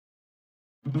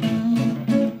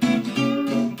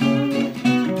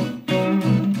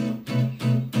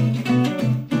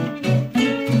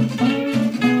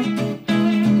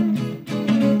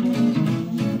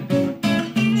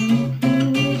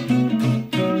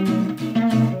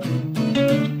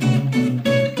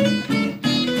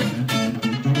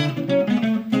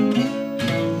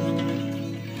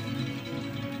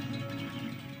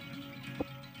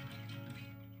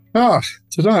Ah,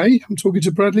 today I'm talking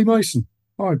to Bradley Mason.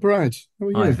 Hi, Brad. How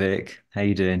are Hi you? Vic, how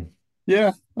you doing?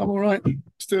 Yeah, I'm all right.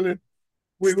 Still in.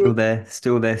 We were, Still there,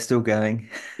 still there, still going.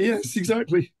 yes,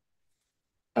 exactly.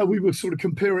 We were sort of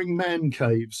comparing man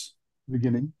caves at the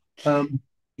beginning. Um,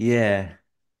 Yeah,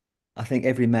 I think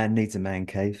every man needs a man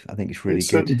cave. I think it's it really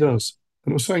certainly good. does.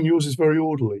 And I was saying yours is very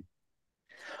orderly.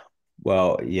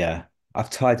 Well, yeah, I've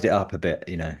tidied it up a bit,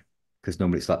 because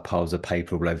normally it's like piles of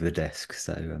paper all over the desk.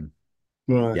 So,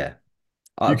 Right. yeah,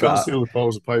 You but can't see all the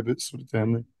piles of paper. It's sort of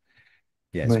down there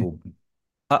yeah, for it's me. all.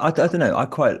 I don't know. I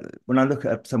quite when I look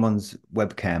at someone's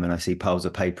webcam and I see piles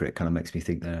of paper, it kind of makes me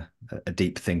think they're a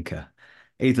deep thinker.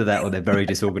 Either that or they're very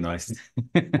disorganized.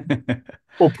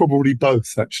 Or probably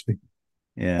both, actually.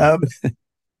 Yeah. Um,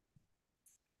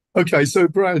 okay, so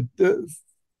Brad,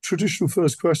 traditional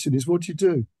first question is what do you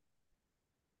do?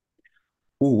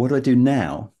 Oh, what do I do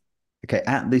now? Okay,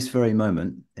 at this very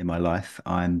moment in my life,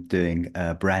 I'm doing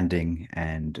branding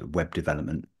and web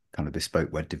development, kind of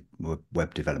bespoke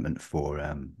web development for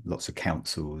lots of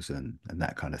councils and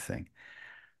that kind of thing.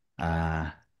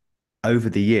 Uh, Over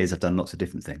the years, I've done lots of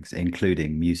different things,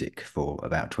 including music for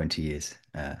about 20 years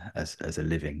as a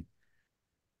living.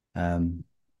 Um,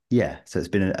 yeah, so it's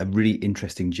been a really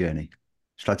interesting journey.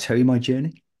 Shall I tell you my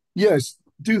journey? Yes,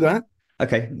 do that.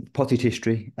 Okay, potted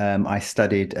history. I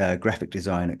studied graphic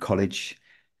design at college,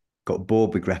 got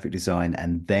bored with graphic design,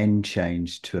 and then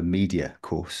changed to a media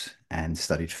course and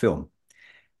studied film.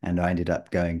 And I ended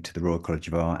up going to the Royal College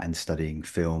of Art and studying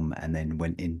film, and then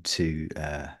went into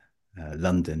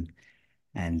London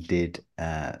and did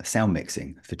sound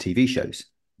mixing for TV shows.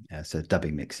 So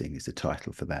dubbing mixing is the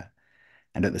title for that.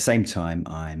 And at the same time,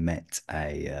 I met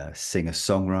a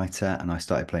singer-songwriter, and I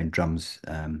started playing drums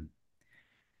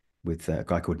with a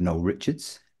guy called Noel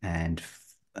Richards. And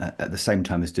at the same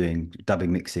time as doing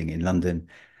dubbing mixing in London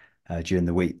during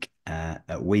the week,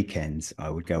 at weekends, I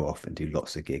would go off and do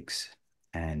lots of gigs.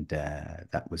 And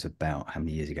that was about how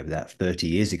many years ago? About 30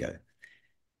 years ago.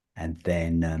 And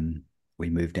then we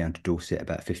moved down to Dorset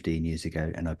about 15 years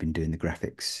ago, and I've been doing the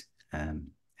graphics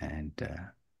and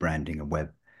branding and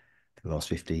web for the last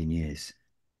 15 years.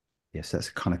 Yes, that's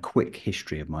a kind of quick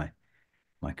history of my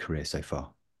career so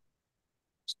far.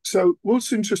 So,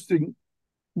 what interests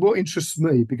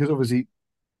me, because obviously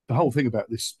the whole thing about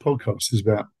this podcast is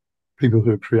about people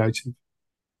who are creative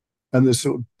and the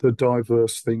sort of the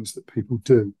diverse things that people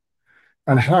do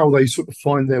and how they sort of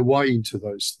find their way into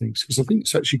those things. Because I think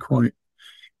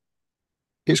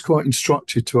it's quite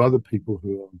instructive to other people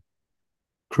who are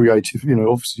creative. You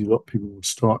know, obviously a lot of people are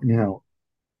starting out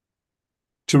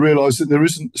to realise that there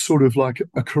isn't sort of like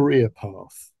a career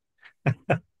path.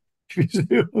 You see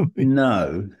what I mean?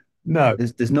 No, No.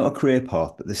 there's not a career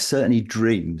path, but there's certainly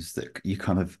dreams that you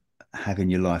kind of have in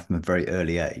your life from a very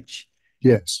early age.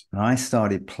 Yes. And I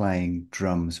started playing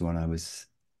drums when I was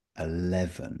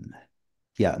 11.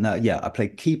 Yeah, no, yeah, I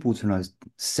played keyboards when I was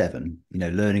 7,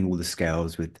 learning all the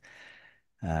scales with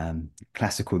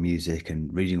classical music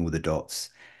and reading all the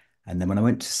dots. And then when I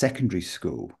went to secondary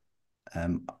school,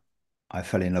 um, I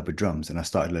fell in love with drums and I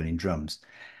started learning drums.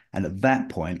 And at that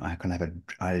point, I had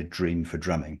a dream for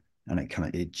drumming, and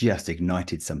it just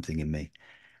ignited something in me.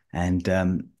 And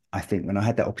I think when I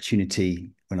had that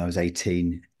opportunity when I was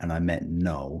 18 and I met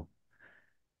Noel,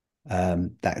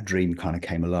 that dream kind of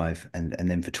came alive. And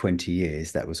then for 20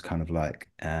 years, that was kind of like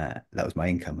that was my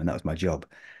income and that was my job.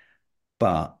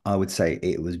 But I would say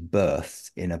it was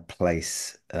birthed in a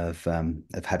place of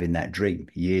having that dream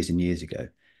years and years ago.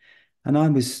 And I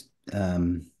was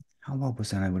how old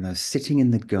was I when I was sitting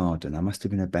in the garden? I must have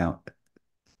been about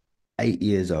 8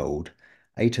 years old,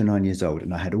 8 or 9 years old,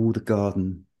 and I had all the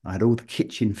garden, I had all the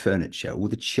kitchen furniture, all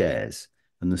the chairs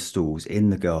and the stools in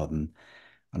the garden,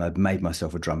 and I'd made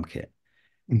myself a drum kit.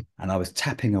 Mm. And I was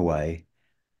tapping away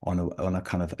on a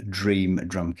kind of dream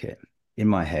drum kit. In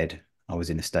my head, I was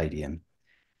in a stadium.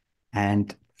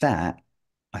 And that,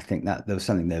 I think that there was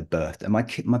something there birthed. And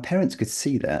my parents could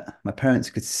see that. My parents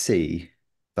could see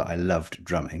that I loved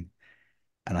drumming,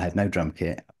 and I had no drum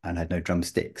kit and I had no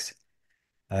drumsticks.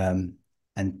 Um,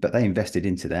 but they invested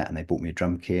into that, and they bought me a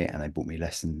drum kit and they bought me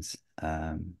lessons.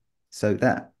 So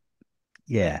that,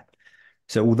 yeah.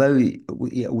 So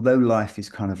although life is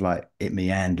kind of like it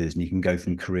meanders and you can go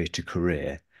from career to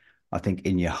career, I think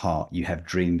in your heart you have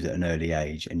dreams at an early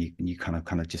age, and you kind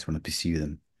of just want to pursue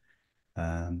them,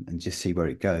 and just see where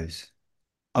it goes.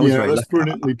 I was Yeah, very that's lucky.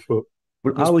 brilliantly put.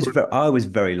 Well, That's brilliant. I was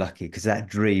very lucky because that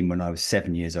dream when I was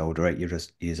 7 years old or 8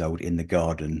 years old in the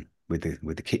garden with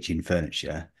the kitchen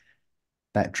furniture,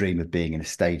 that dream of being in a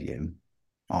stadium,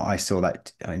 I saw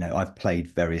that. You know, I've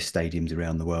played various stadiums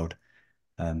around the world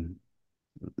um,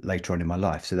 later on in my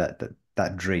life, so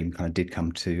that dream kind of did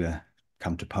come to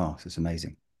pass. It's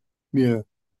amazing. Yeah,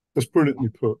 that's brilliantly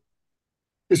put.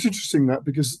 It's interesting that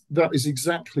because that is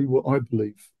exactly what I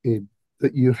believe in,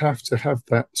 that you have to have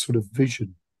that sort of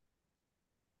vision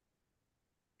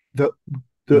that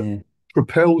that Yeah,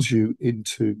 propels you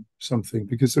into something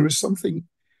because there is something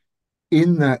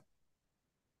in that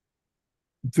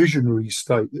visionary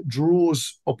state that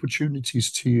draws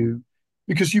opportunities to you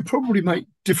because you probably make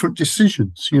different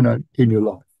decisions, in your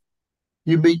life.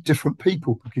 You meet different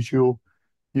people because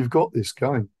you've got this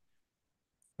going.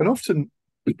 And often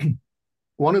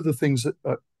one of the things that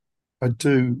I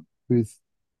do with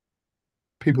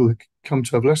people who come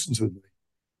to have lessons with me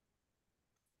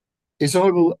is I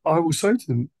will say to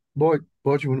them, why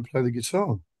do you want to play the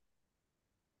guitar?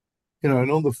 And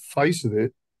on the face of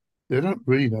it, they don't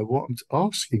really know what I'm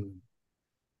asking them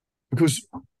because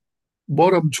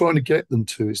what I'm trying to get them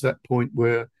to is that point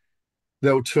where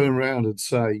they'll turn around and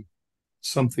say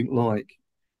something like,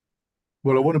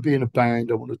 well, I want to be in a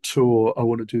band, I want to tour, I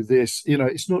want to do this.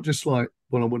 It's not just like,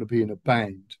 well, I want to be in a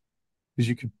band, because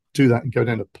you could do that and go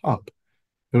down a pub.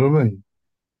 You know what I mean?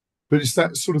 But it's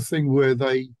that sort of thing where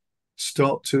they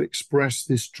start to express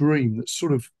this dream that's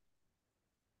sort of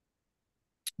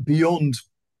beyond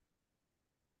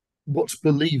what's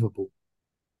believable.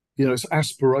 It's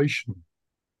aspirational.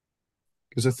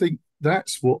 Because I think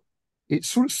that's what it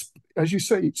sort of, as you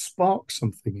say, it sparks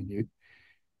something in you.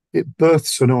 It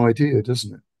births an idea,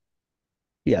 doesn't it?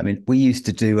 yeah. I mean, we used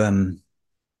to do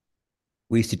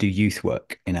youth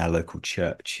work in our local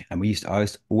church, and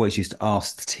always used to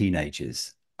ask the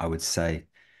teenagers. I would say,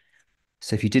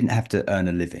 so if you didn't have to earn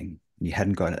a living, you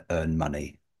hadn't got to earn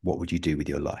money, what would you do with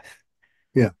your life?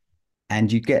 Yeah.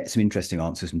 And you get some interesting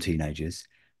answers from teenagers,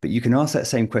 but you can ask that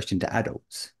same question to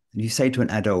adults. And you say to an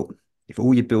adult, if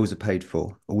all your bills are paid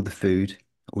for, all the food,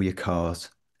 all your cars,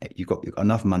 you've got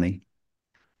enough money,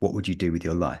 what would you do with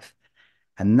your life?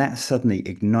 And that suddenly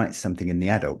ignites something in the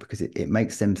adult because it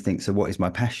makes them think, so what is my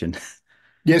passion?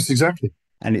 Yes, exactly.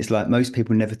 And it's like most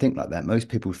people never think like that. Most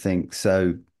people think,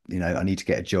 so, I need to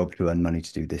get a job to earn money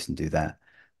to do this and do that.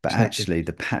 But Exactly. actually,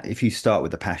 if you start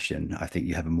with the passion, I think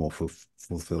you have a more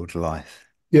fulfilled life.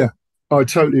 Yeah. I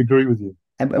totally agree with you.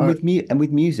 Uh, And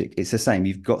with music, it's the same.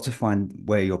 You've got to find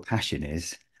where your passion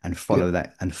is and yeah. follow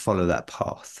that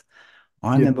path.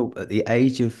 I Yeah. remember at the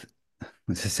age of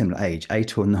it's a similar age,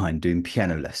 8 or 9, doing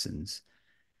piano lessons,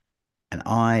 and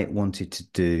I wanted to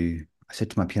do. I said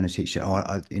to my piano teacher, "Oh,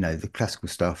 the classical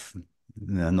stuff.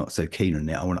 I'm not so keen on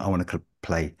it. I want to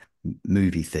play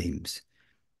movie themes.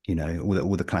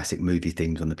 All the classic movie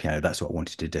themes on the piano. That's what I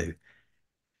wanted to do."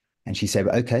 And she said,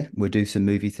 "Okay, we'll do some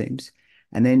movie themes."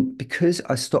 And then because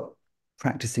I stopped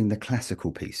practicing the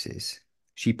classical pieces,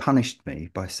 she punished me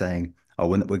by saying, "Oh,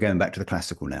 we're going back to the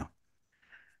classical now."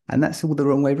 And that's all the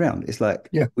wrong way around. It's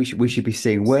like Yeah. we should be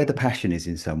seeing where the passion is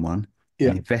in someone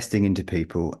and Yeah. investing into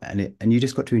people, and you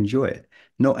just got to enjoy it.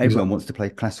 Not everyone Exactly. wants to play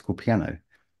classical piano.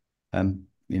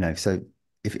 So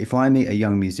if I meet a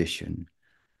young musician,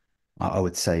 I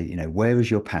would say, where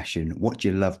is your passion? What do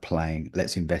you love playing?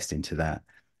 Let's invest into that,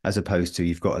 as opposed to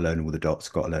you've got to learn all the dots,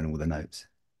 got to learn all the notes.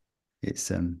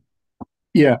 It's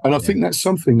Yeah. And I yeah, think that's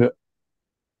something that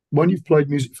when you've played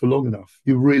music for long enough,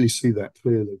 you really see that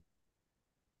clearly.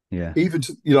 yeah. Even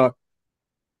to,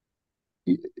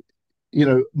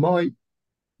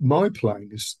 my playing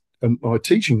is and my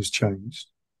teaching has changed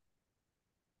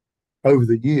over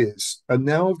the years. And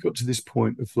now I've got to this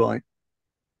point of like,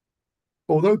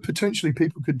 although potentially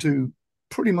people could do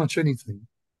pretty much anything,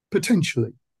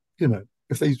 potentially,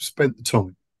 if they spent the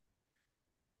time.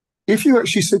 If you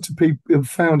actually said to people and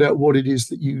found out what it is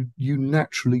that you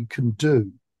naturally can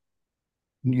do,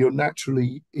 you're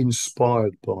naturally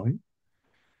inspired by,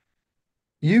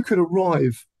 you could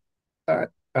arrive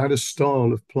at a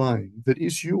style of playing that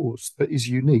is yours, that is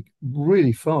unique,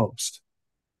 really fast,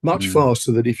 much Mm,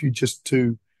 faster than if you just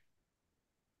do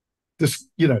this.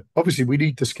 Obviously we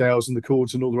need the scales and the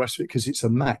chords and all the rest of it because it's a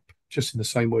map, just in the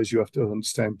same way as you have to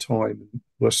understand time and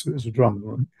less as a drummer,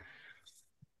 right?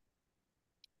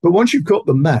 But once you've got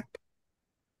the map,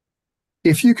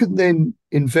 if you can then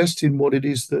invest in what it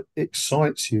is that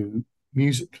excites you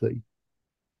musically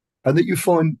and that you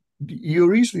find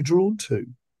you're easily drawn to,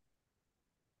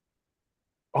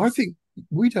 I think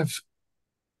we'd have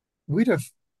we'd have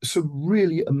some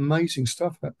really amazing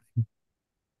stuff happening.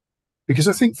 Because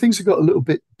I think things have got a little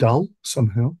bit dull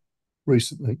somehow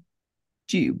recently.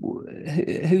 Do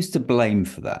you, who's to blame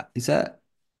for that? Is that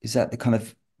the kind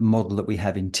of model that we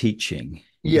have in teaching?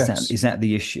 Yes, Is that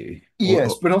the issue?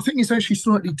 yes, but I think it's actually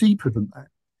slightly deeper than that.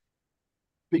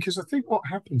 Because I think what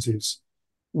happens is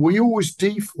we always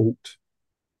default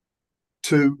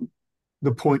to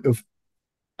the point of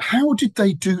how did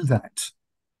they do that?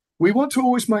 We want to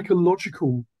always make a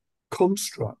logical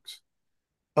construct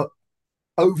uh,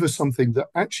 over something that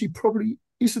actually probably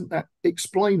isn't that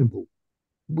explainable.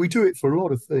 We do it for a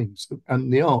lot of things, and in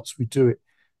the arts, we do it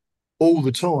all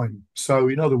the time. So,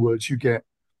 in other words, you get,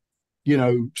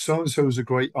 so and so is a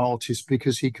great artist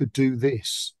because he could do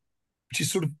this, which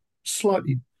is sort of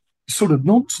slightly sort of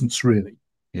nonsense, really.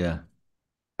 Yeah,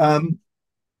 Um,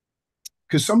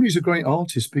 because somebody's a great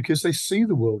artist because they see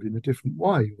the world in a different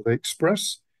way, or they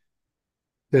express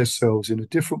themselves in a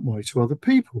different way to other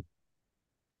people.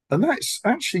 And that's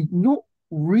actually not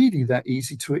really that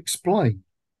easy to explain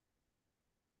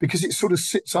because it sort of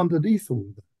sits underneath all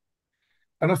of that.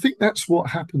 And I think that's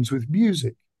what happens with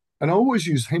music. And I always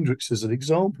use Hendrix as an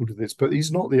example to this, but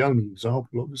he's not the only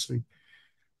example, obviously.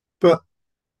 But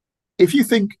if you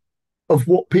think of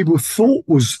what people thought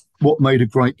was what made a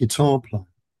great guitar player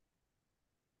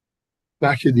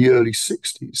back in the early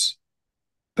 60s,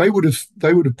 they would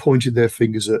have pointed their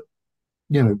fingers at,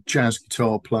 jazz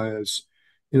guitar players,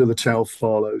 the Tal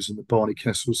Farlows and the Barney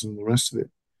Kessels and the rest of it.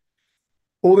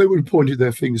 Or they would have pointed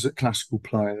their fingers at classical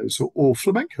players or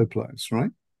flamenco players,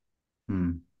 right?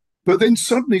 mm, But then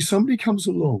suddenly somebody comes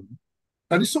along,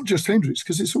 and it's not just Hendrix,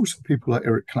 because it's also people like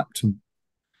Eric Clapton,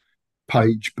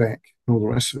 Page, Beck, and all the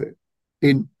rest of it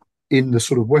in in the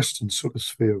sort of Western sort of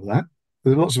sphere of that.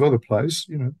 There are lots of other players,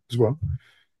 as well.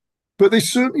 But they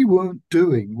certainly weren't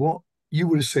doing what you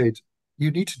would have said,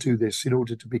 you need to do this in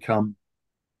order to become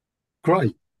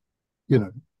great, you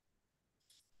know.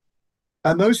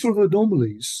 And those sort of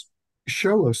anomalies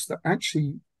show us that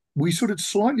actually we sort of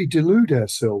slightly delude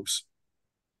ourselves.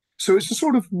 So it's a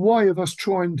sort of way of us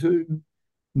trying to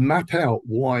map out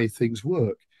why things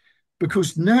work,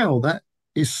 because now that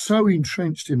is so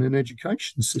entrenched in an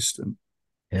education system.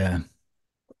 yeah.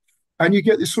 And you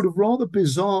get this sort of rather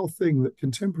bizarre thing that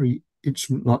contemporary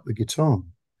instrument like the guitar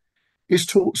is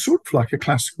taught sort of like a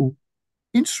classical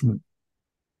instrument,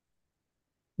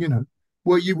 you know,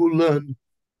 where you will learn,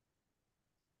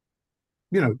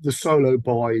 the solo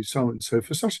by so and so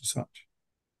for such and such.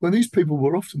 When these people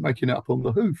were often making it up on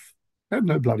the hoof, they had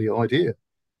no bloody idea.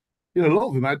 A lot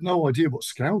of them had no idea what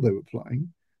scale they were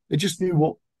playing. They just knew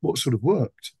what sort of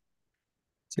worked.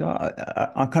 See,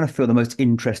 I kind of feel the most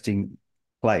interesting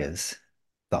players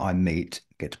that I meet,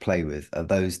 get to play with, are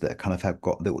those that kind of have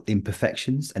got little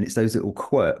imperfections, and it's those little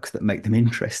quirks that make them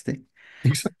interesting.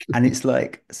 And Exactly. it's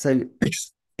like, so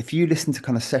if you listen to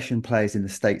kind of session players in the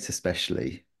States,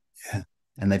 especially, Yeah,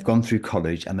 and they've gone through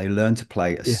college and they learn to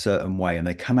play a yeah. certain way and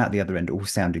they come out the other end all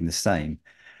sounding the same,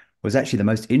 whereas actually the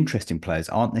most interesting players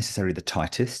aren't necessarily the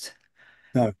tightest.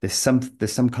 No, There's some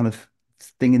kind of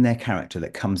thing in their character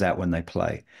that comes out when they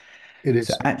play. it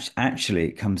So is. actually,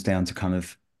 it comes down to kind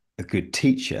of a good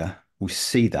teacher will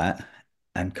see that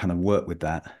and kind of work with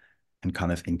that and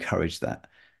kind of encourage that.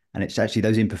 And it's actually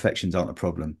those imperfections aren't a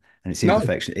problem. And No,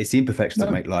 it's the imperfections that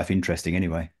no. make life interesting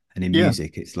anyway. And in Yeah.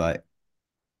 music, it's like,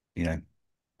 you know,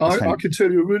 it's I fan can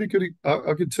tell you a really good,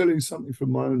 I can tell you something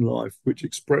from my own life which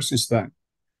expresses that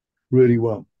really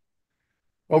well.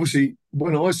 Obviously,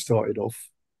 when I started off,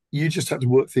 you just had to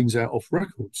work things out off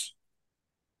records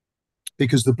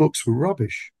because the books were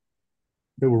rubbish.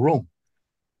 They were wrong.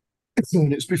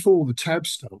 And it's before the tab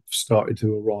stuff started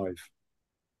to arrive.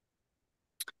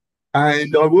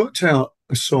 And I worked out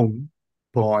a song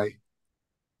by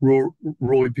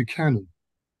Roy Buchanan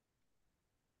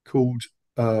called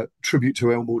Tribute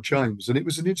to Elmore James. And it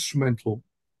was an instrumental,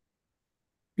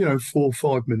 4 or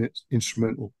 5 minute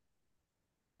instrumental.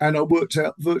 And I worked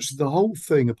out virtually the whole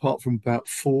thing apart from about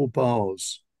 4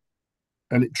 bars.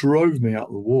 And it drove me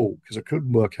out the wall because I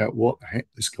couldn't work out what the heck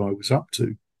this guy was up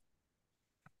to.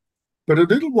 But a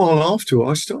little while after,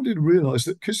 I started to realize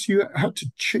that because you had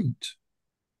to cheat,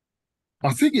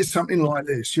 I think it's something like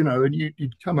this, and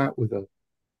you'd come out with a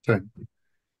thing.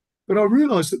 But I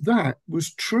realized that that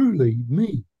was truly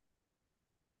me.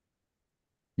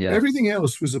 yeah, Everything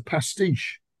else was a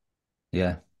pastiche.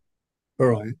 yeah. All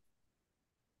right.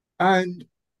 And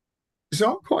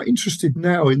so I'm quite interested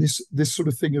now in this sort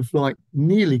of thing of like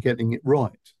nearly getting it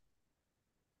right.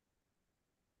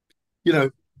 You know,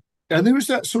 and there is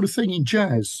that sort of thing in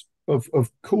jazz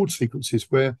of chord sequences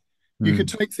where you can Mm,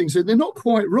 take things and they're not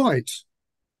quite right,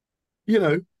 you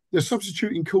know. they're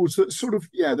substituting chords that sort of,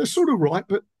 yeah, they're sort of right,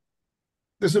 but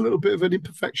there's a little bit of an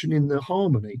imperfection in the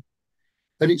harmony.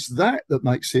 And it's that that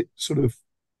makes it sort of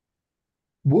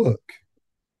work,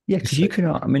 Yeah, you because you see. can,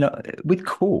 I mean, with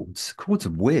chords are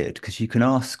weird because you can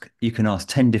ask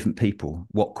 10 different people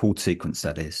what chord sequence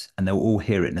that is, and they'll all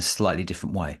hear it in a slightly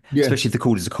different way, especially if Yes, the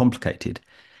chords are complicated.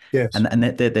 yes, And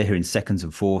they're hearing seconds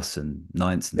and fourths and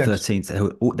ninths and yes,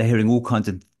 13ths. They're hearing all kinds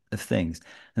of things.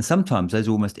 And sometimes those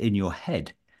are almost in your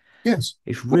head. yes.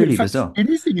 It's Well, in really fact, bizarre. it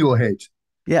is in your head.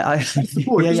 Yeah, That's the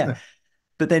point, yeah, isn't yeah. it?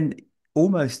 But then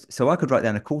almost, so I could write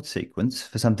down a chord sequence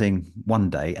for something one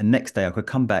day, and next day I could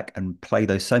come back and play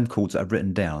those same chords that I've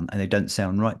written down, and they don't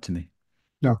sound right to me.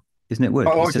 No, Isn't it weird?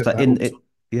 I It's just get like that all in the it.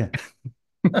 Yeah.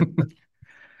 time.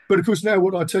 But of course, now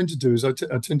what I tend to do is I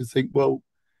tend to think, well,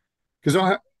 because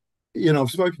I've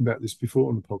spoken about this before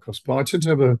on the podcast, but I tend to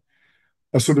have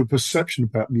a sort of perception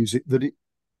about music that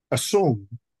a song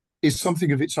is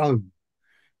something of its own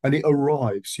and it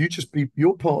arrives.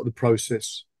 You're part of the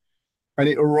process and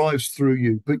it arrives through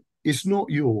you, but it's not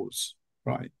yours,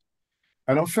 right?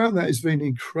 And I found that has been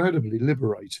incredibly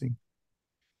liberating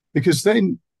because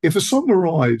then if a song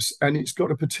arrives and it's got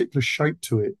a particular shape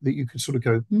to it that you can sort of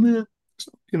go, nah,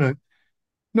 you know,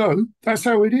 no, that's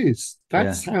how it is. Yeah.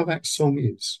 That's how that song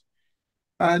is.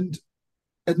 And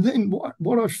and then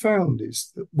what I found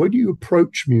is that when you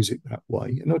approach music that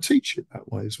way, and I teach it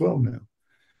that way as well now,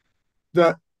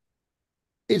 that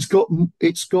it's got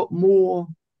it's got more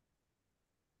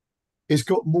it's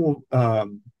got more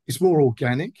it's more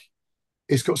organic.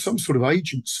 It's got some sort of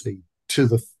agency to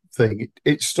the thing.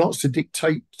 It starts to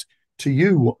dictate to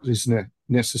you what is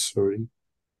necessary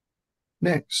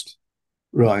next,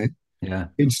 right? Yeah.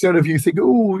 Instead of you think,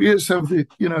 oh, yes, have the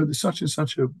such and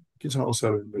such a guitar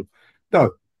solo in the middle.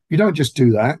 No, you don't just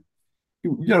do that.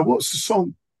 What's the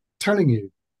song telling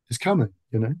you is coming.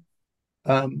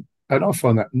 And I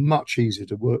find that much easier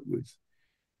to work with.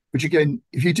 Which again,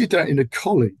 if you did that in a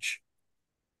college,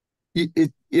 you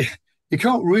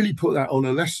can't really put that on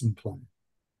a lesson plan.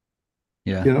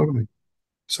 Yeah. You know what I mean?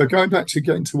 So going back to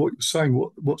getting to what you're saying,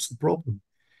 what's the problem?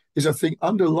 Is I think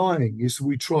underlying is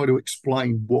we try to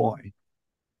explain why.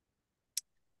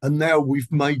 And now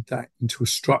we've made that into a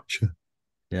structure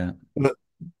Yeah. that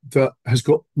that has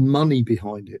got money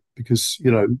behind it because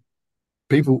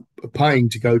people are paying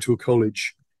to go to a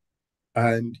college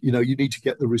and you need to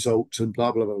get the results and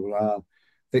blah blah blah blah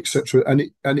etc. And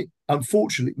it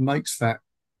unfortunately makes that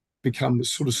become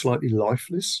sort of slightly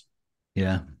lifeless.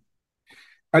 Yeah.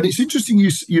 And it's interesting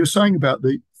you're saying about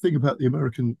the thing about the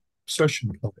American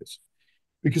session players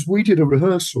because we did a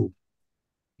rehearsal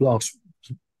last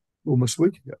almost a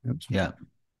week ago, Yeah.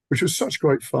 which was such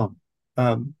great fun.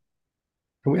 And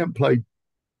we haven't played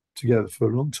together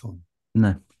for a long time.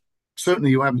 No.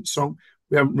 Certainly, we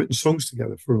haven't written songs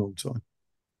together for a long time.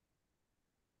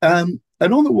 And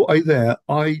on the way there,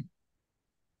 I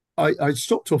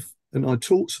stopped off and I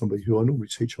taught somebody who I normally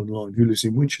teach online who lives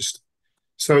in Winchester.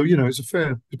 So it's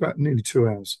about nearly 2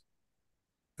 hours,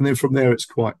 and then from there it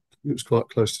was quite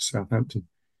close to Southampton.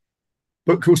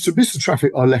 But of course, to miss the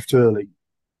traffic, I left early,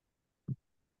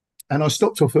 and I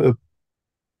stopped off at a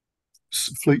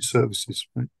Fleet Services,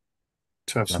 right,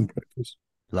 to have some Lo- breakfast.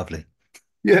 Lovely.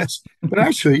 Yes, but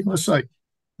actually, I must say,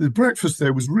 the breakfast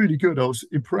there was really good. I was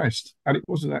impressed, and it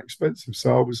wasn't that expensive.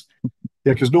 So I was,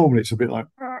 yeah, because normally it's a bit like,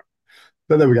 ah.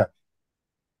 But there we go.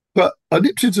 But I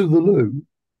nipped into the loo,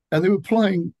 and they were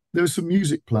playing. There was some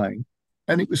music playing,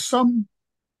 and it was some,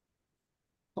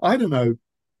 I don't know,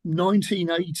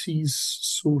 1980s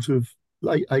sort of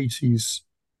late 80s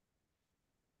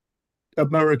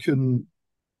American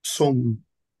song.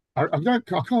 I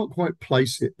can't quite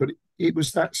place it, but it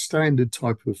was that standard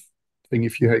type of thing.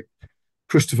 If you had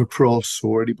Christopher Cross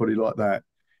or anybody like that,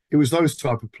 it was those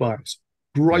type of players.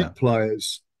 Yeah. Great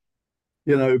players,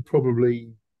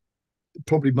 probably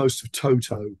most of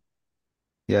Toto.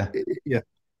 Yeah. Yeah,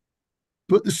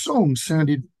 but the song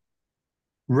sounded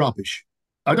rubbish.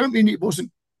 I don't mean it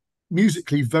wasn't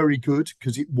musically very good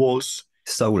because it was. It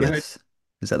had, Soulless.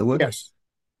 Is that the word? yes,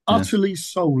 Yeah. utterly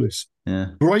soulless.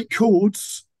 Yeah. Great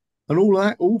chords and all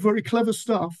that, all very clever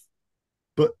stuff,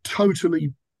 but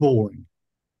totally boring.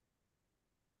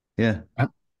 Yeah. And,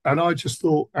 and I just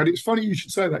thought, and it's funny you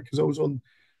should say that because I was on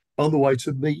the way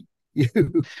to meet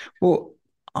you. Well,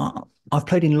 I've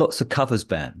played in lots of covers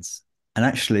bands, and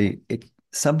actually,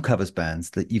 some covers bands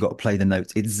that you got to play the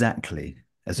notes exactly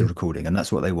as a Yeah, recording, and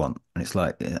that's what they want. And it's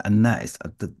like, and that is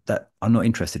that I'm not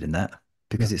interested in that yeah.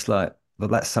 because it's like, well,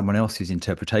 that's someone else's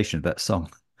interpretation of that song.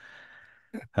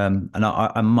 And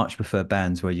I much prefer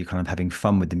bands where you're kind of having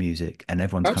fun with the music and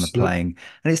everyone's kind of Absolutely. playing.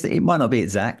 And it might not be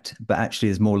exact, but actually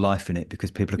there's more life in it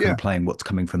because people are kind of Yeah, playing what's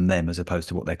coming from them as opposed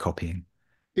to what they're copying.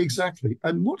 exactly.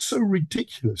 And what's so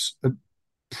ridiculous and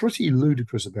pretty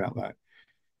ludicrous about that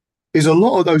is a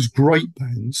lot of those great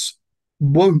bands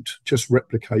won't just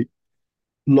replicate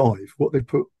live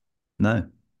No,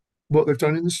 what they've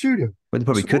done in the studio. but they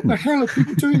probably So what the couldn't. hell are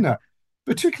people doing that?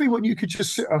 Particularly when you could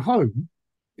just sit at home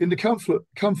in the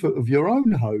comfort of your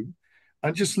own home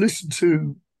and just listen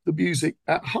to the music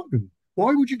at home.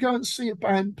 Why would you go and see a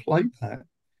band play that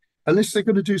unless they're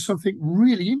going to do something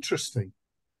really interesting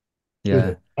with Yeah.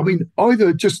 it? I mean,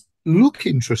 either just look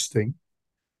interesting.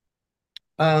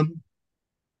 Um,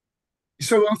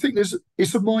 so I think it's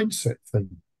a mindset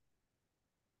thing.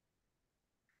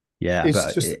 Yeah,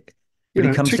 It's just, but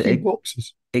it comes to ticking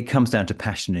boxes. it comes down to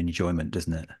passion and enjoyment,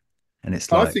 doesn't it? And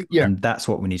it's I like, think, yeah, and that's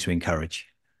what we need to encourage.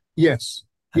 yes,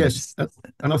 And yes, it's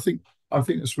and I think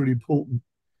that's really important.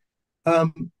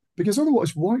 Because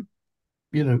otherwise, why?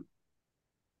 You know,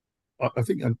 I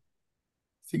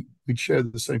think we'd share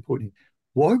the same point here.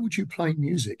 Why would you play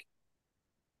music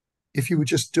if you were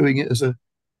just doing it as a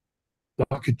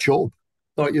like a job,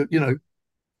 like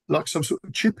like some sort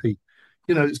of chippy,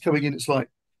 it's coming in. It's like,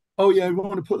 oh yeah, we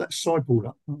want to put that sideboard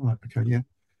up. All right, okay, yeah,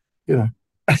 you know,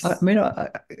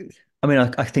 I mean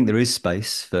I think there is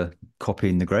space for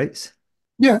copying the greats,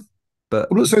 yeah. I'm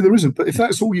but not saying there isn't, but if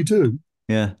that's all you do,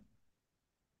 yeah.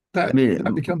 I that mean,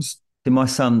 becomes my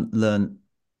son learned,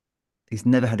 he's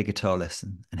never had a guitar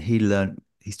lesson and he learned,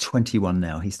 he's 21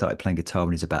 now. He started playing guitar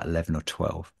when he was about 11 or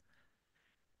 12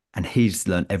 and he's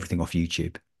learned everything off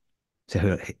YouTube. So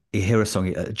he'll hear a song,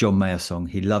 a John Mayer song,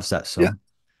 he loves that yeah, song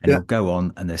and yeah, he'll go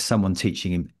on and there's someone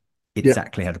teaching him yeah,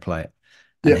 exactly how to play it.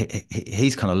 And yeah,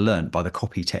 he's kind of learned by the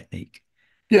copy technique.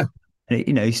 yeah,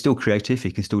 And he's still creative,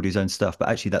 he can still do his own stuff, but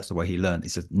actually that's the way he learned.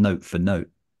 It's a note for note,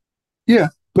 yeah.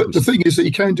 But the which thing is that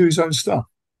he can do his own stuff.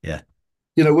 yeah,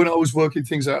 When I was working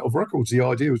things out of records, the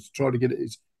idea was to try to get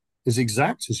it as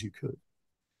exact as you could.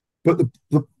 But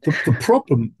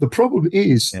the problem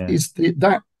is yeah. is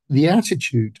the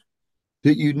attitude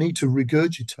that you need to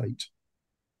regurgitate.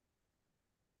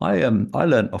 I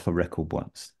learned off a record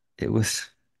once. It was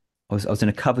I was in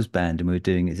a covers band and we were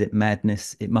doing Is It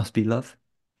Madness? It Must Be Love,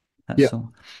 that Yeah,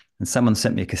 song. And someone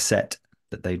sent me a cassette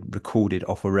that they recorded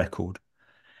off a record.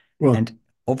 right, And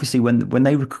obviously when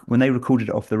they recorded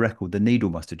it off the record, the needle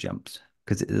must have jumped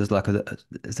because it was like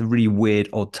it's a really weird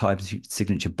odd time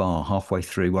signature bar halfway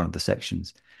through one of the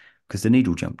sections because the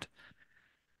needle jumped.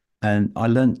 And I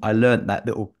learned that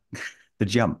little the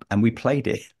jump and we played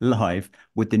it live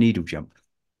with the needle jump.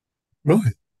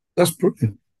 right. That's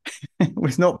brilliant. Well,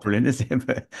 it's not brilliant, is it?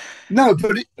 But No,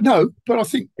 but I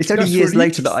think it's only that's years really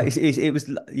later that interesting. it was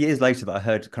years later that I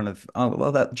heard kind of, oh,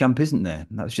 well, that jump isn't there.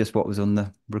 And that was just what was on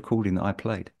the recording that I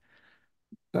played.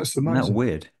 That's Isn't that amazing.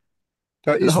 weird?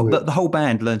 That But the is whole weird, the whole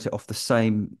band learnt it off the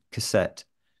same cassette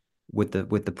with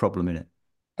the problem in it.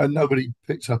 and nobody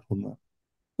picked up on that.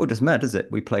 Well, it doesn't matter, does it?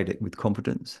 We played it with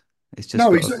confidence. It's just No,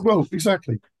 got a, well,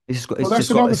 exactly. it's Well, just that's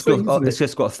got another thing, isn't it's it?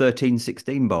 just got a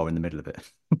 13/16 bar in the middle of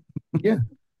it. Yeah.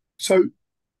 So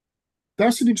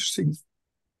that's an interesting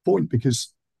point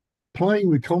because playing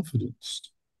with confidence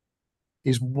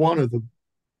is one of the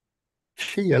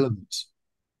key elements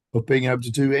of being able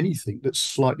to do anything that's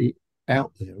slightly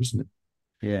out there, isn't it?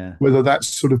 Yeah. Whether that's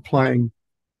sort of playing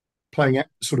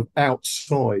sort of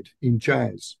outside in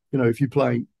jazz. If you're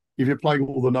playing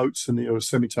all the notes and you're a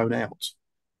semitone out,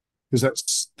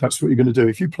 because that's what you're going to do.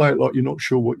 If you play it like you're not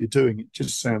sure what you're doing, it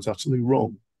just sounds utterly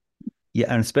wrong. Yeah,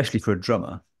 and especially for a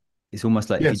drummer, it's almost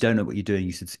like if you Yes, don't know what you're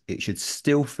doing, it should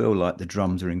still feel like the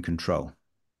drums are in control.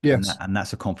 yes, And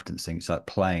that's a confidence thing. It's like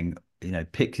playing,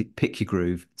 pick your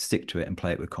groove, stick to it, and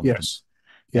play it with yes, confidence.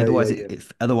 yeah, yeah, yeah,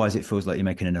 Otherwise it feels like you're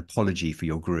making an apology for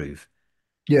your groove,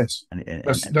 yes. and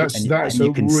That's that's that's you a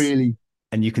can really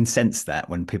and you can sense that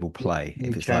when people yeah, play.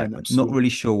 you If it's like can not absolutely really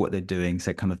sure what they're doing,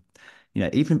 so kind of,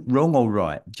 even wrong or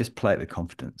right, just play it with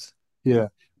confidence. yeah.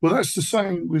 Well, that's the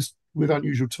same with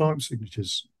unusual time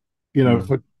signatures.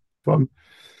 Mm. If I'm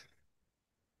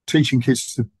teaching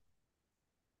kids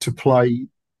to play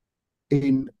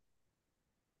in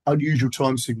unusual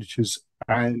time signatures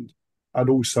and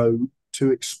also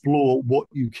to explore what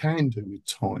you can do with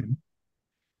time.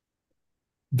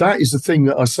 That is the thing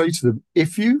that I say to them.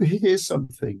 If you hear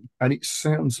something and it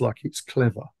sounds like it's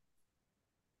clever,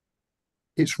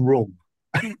 it's wrong.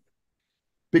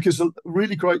 Because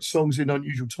really great songs in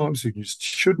unusual time signatures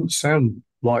shouldn't sound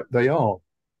like they are.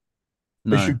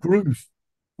 They No, should groove,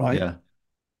 right? yeah,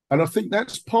 And I think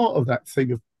that's part of that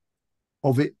thing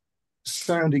of it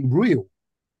sounding real.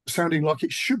 sounding like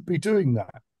it should be doing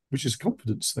that, which is a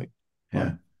confidence thing,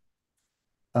 right?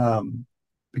 Yeah. Um,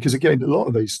 because again, a lot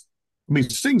of these, I mean,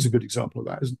 Sting's a good example of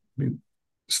that, isn't it? I mean,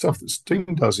 stuff that Sting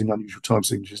does in unusual time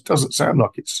signatures doesn't sound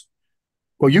like it's,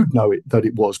 well, you'd know it that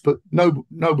it was, but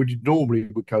nobody normally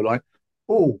would go like,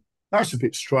 oh, that's a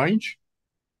bit strange.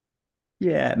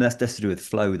 Yeah, I mean, that's to do with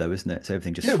flow, though, isn't it? So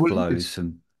everything just Yeah, well, it flows is.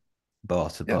 from bar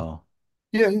to Yeah, bar.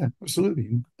 yeah,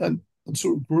 absolutely, and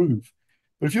sort of groove.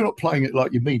 But if you're not playing it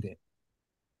like you mean it,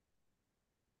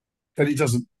 then it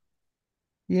doesn't.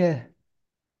 Yeah,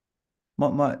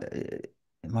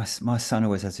 my son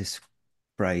always has this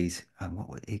phrase.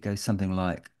 He goes something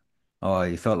like, "Oh,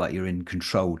 you felt like you're in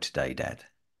control today, Dad."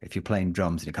 If you're playing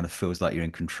drums and it kind of feels like you're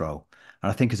in control.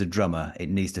 And I think as a drummer, it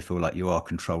needs to feel like you are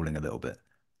controlling a little bit.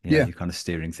 You know, Yeah, you're kind of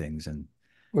steering things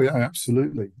well, yeah,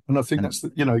 absolutely. And I think and that's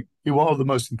the, you know, you are the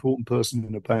most important person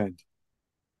in a band,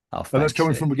 oh, and that's thanks,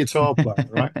 coming from a Vic. guitar player,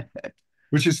 right?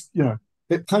 Which is, you know,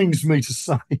 it pains me to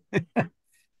say,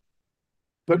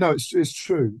 but no, it's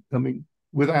true. I mean,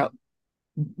 without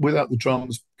the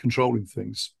drums controlling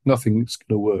things, nothing's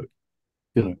going to work.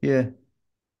 You know. Yeah.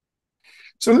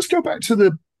 So let's go back to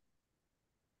the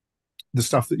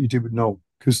stuff that you did with Noel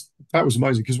because that was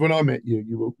amazing. Because when I met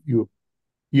you,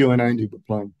 you and Andy were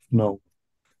playing for Noel,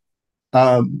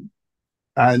 um,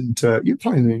 and you're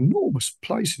playing in enormous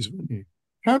places, weren't you?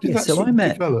 How did Yeah. that So sort I of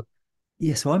met, develop?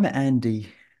 yeah, so I met Andy.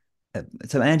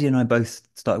 So Andy and I both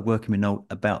started working with Noel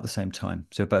about the same time.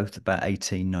 So both about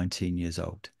 18, 19 years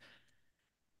old.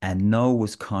 And Noel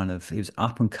was he was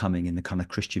up and coming in the kind of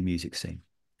Christian music scene.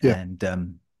 Yeah, And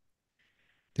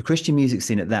the Christian music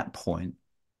scene at that point,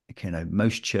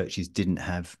 most churches didn't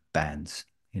have bands.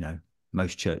 You know,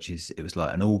 most churches, it was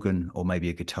like an organ or maybe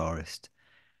a guitarist.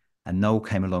 And Noel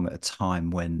came along at a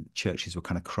time when churches were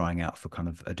kind of crying out for kind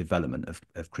of a development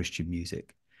of Christian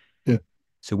music. yeah,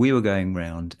 So we were going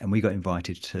round and we got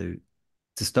invited to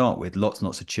start with lots and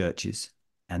lots of churches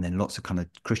and then lots of kind of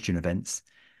Christian events.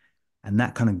 And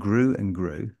that kind of grew and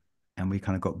grew. And we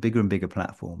kind of got bigger and bigger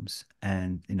platforms.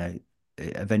 And,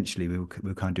 eventually we were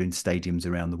kind of doing stadiums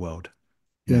around the world.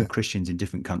 You know, yeah, Christians in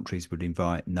different countries would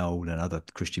invite Noel and other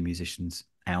Christian musicians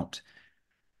out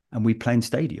and we played in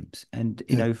stadiums. And,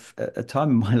 yeah, a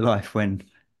time in my life when,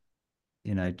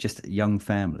 just a young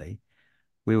family,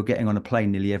 we were getting on a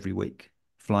plane nearly every week,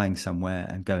 flying somewhere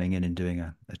and going in and doing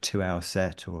a 2 hour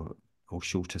set or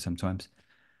shorter sometimes,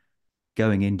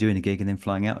 going in, doing a gig and then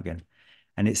flying out again.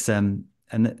 And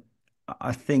and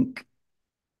I think,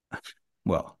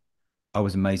 well, I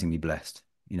was amazingly blessed.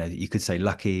 You could say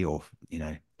lucky or,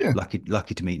 yeah.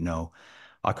 lucky to meet Noel.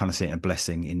 I kind of see it a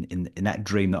blessing in that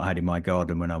dream that I had in my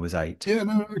garden when I was 8. Yeah,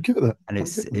 no, I get that. And I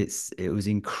get that. it was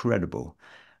incredible.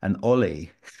 And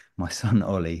Ollie, my son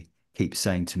Ollie, keeps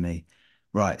saying to me,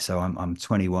 right, so I'm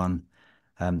 21.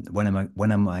 When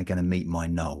am I going to meet my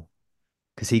Noel?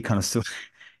 Because he kind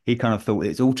of thought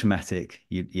it's automatic.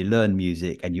 You learn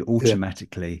music and Yeah.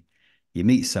 you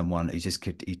meet someone who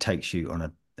he takes you on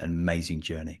an amazing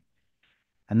journey.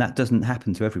 And that doesn't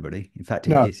happen to everybody. In fact,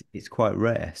 No. it's quite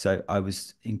rare. So I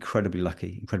was incredibly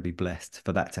lucky, incredibly blessed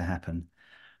for that to happen.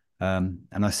 And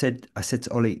I said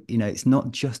to Ollie, it's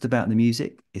not just about the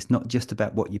music. It's not just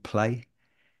about what you play.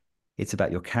 It's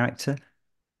about your character.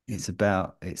 Yeah.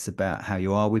 It's about how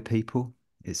you are with people.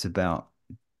 It's about,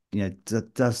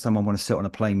 does someone want to sit on a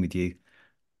plane with you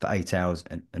for 8 hours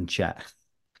and chat?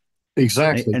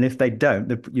 Exactly. And if they don't,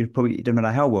 you probably, it doesn't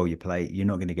matter how well you play, you're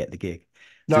not going to get the gig.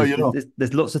 No, So you're not.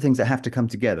 there's lots of things that have to come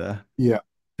together Yeah.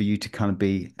 for you to kind of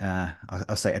be,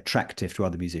 I'll say, attractive to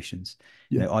other musicians.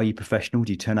 Yeah. Are you professional?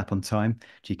 Do you turn up on time?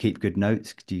 Do you keep good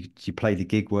notes? Do you play the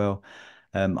gig well?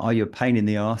 Are you a pain in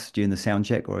the ass during the sound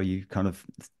check, or are you kind of,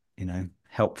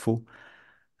 helpful?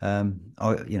 Do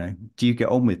you get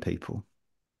on with people?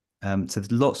 So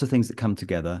there's lots of things that come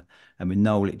together, and with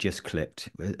Noel, it just clicked.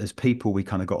 As people, we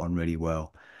kind of got on really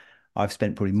well. I've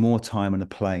spent probably more time on a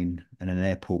plane and an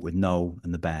airport with Noel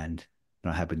and the band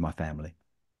than I have with my family.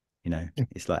 Yeah.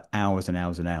 It's like hours and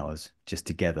hours and hours just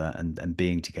together and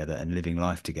being together and living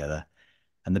life together.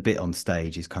 And the bit on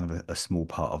stage is kind of a small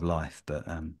part of life, but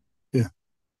Yeah.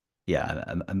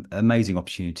 yeah, amazing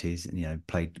opportunities.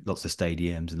 Played lots of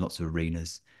stadiums and lots of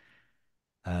arenas.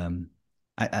 Um,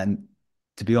 and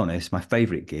to be honest, my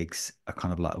favorite gigs are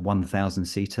kind of like 1,000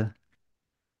 seater.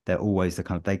 They're always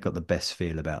they got the best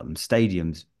feel about them.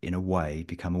 Stadiums, in a way,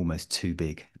 become almost too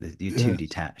big. You're too Yeah.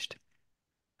 detached.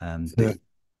 Yeah. But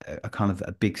a kind of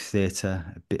a big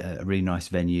theatre, a really nice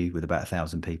venue with about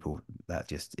 1,000 people. That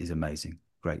just is amazing.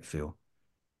 Great feel.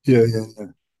 Yeah. Yeah. Yeah.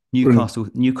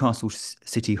 Brilliant. Newcastle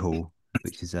City Hall,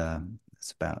 which is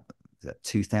it's about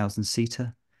 2,000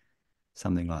 seater.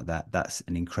 something like that. That's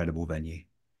an incredible venue.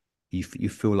 You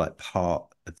feel like part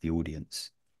of the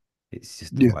audience. It's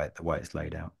just Yeah, the way it's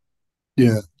laid out.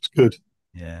 yeah, it's good.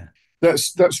 Yeah,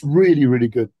 That's really, really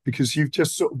good because you've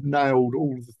just sort of nailed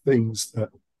all of the things that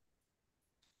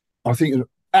I think are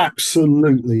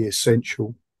absolutely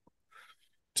essential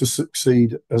to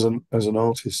succeed as an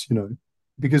artist, you know.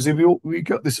 Because if we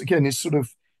got this again, this sort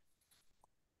of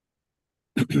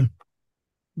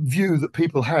view that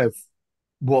people have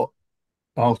what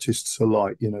artists are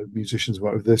like, you know, musicians,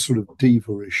 whatever, they're sort of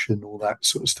diva-ish and all that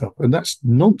sort of stuff. And that's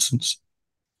nonsense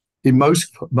in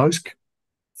most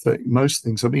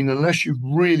things. I mean, unless you've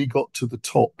really got to the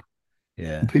top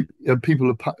yeah, and people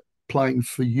are playing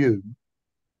for you,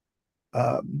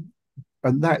 um,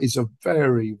 and that is a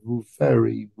very,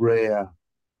 very rare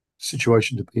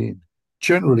situation to be in.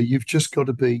 Generally, you've just got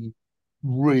to be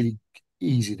really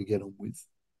easy to get on with.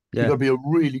 You've got yeah, to be a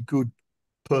really good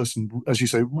person, as you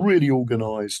say, really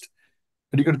organized,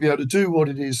 and you've got to be able to do what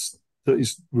it is that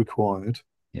is required.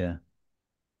 yeah,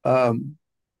 Um,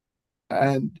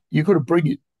 and you've got to bring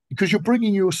it because you're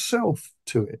bringing yourself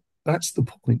to it. That's the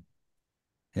point.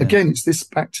 yeah, Again, it's this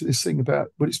back to this thing about,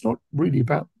 but it's not really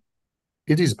about,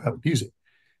 it is about music,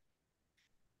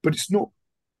 but it's not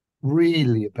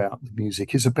really about the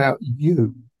music. It's about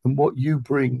you and what you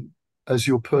bring as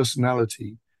your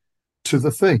personality to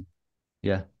the thing.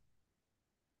 yeah.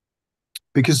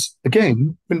 Because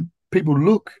again, when people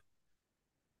look,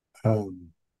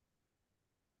 um,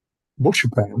 watch a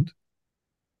band,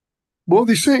 what are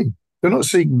they seeing? They're not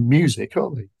seeing music,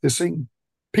 are they? They're seeing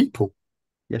people.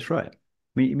 Yes, right. I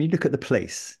mean, look at the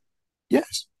police.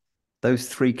 Yes. Those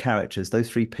three characters, those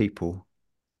three people.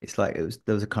 It's like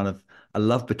there was a kind of a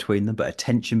love between them, but a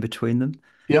tension between them.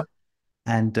 Yeah.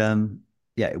 And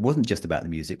yeah, it wasn't just about the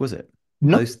music, was it?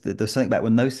 No. There's something about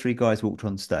when those three guys walked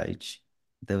on stage,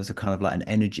 there was a kind of like an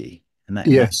energy,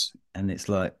 Yes. and it's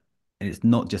like, and it's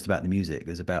not just about the music;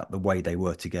 it's about the way they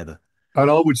were together.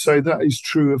 And I would say that is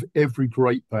true of every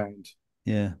great band.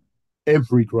 Yeah,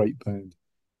 Every great band.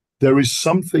 There is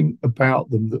something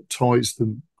about them that ties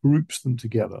them, groups them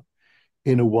together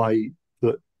in a way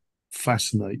that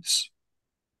fascinates.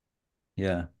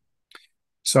 yeah,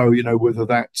 So, you know, whether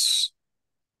that's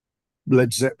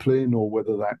Led Zeppelin or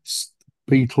whether that's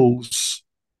Beatles,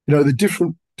 you know, the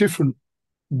different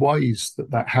ways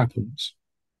that that happens.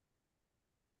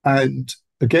 And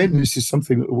again, this is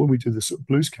something that when we do the sort of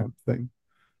blues camp thing,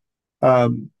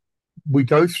 um, we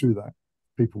go through that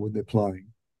people when they're playing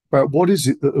about what is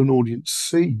it that an audience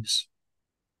sees.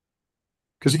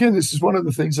 Because again, this is one of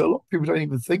the things that a lot of people don't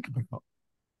even think about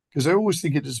because they always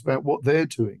think it is about what they're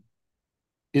doing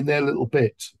in their little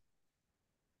bit.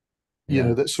 You know,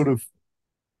 yeah, that sort of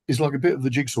is like a bit of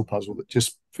the jigsaw puzzle that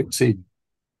just fits in.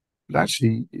 But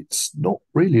actually, it's not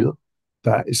really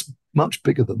that. It's much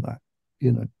bigger than that.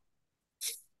 You know.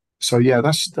 So yeah,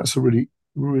 that's a really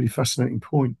really fascinating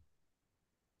point.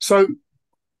 So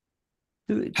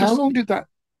how just long did that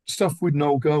stuff with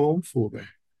Noel go on for then?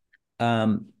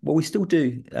 well, we still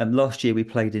do. Last year we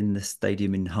played in the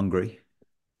stadium in Hungary,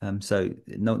 so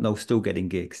no, still getting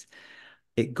gigs.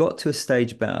 It got to a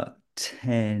stage about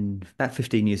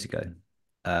 15 years ago,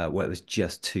 where it was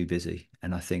just too busy.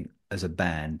 And I think as a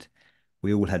band,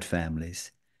 we all had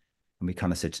families, and we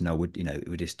kind of said to no, we're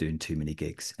just doing too many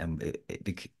gigs. And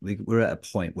we were at a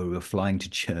point where we were flying to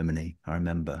Germany. I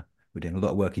remember we are doing a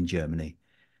lot of work in Germany,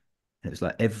 and it was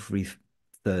like every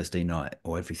Thursday night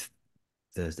or every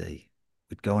Thursday,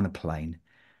 we'd go on a plane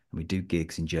and we'd do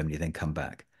gigs in Germany, then come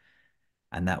back.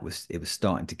 And it was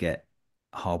starting to get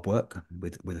hard work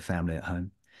with a family at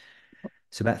home.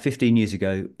 So about 15 years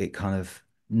ago, it kind of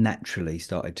naturally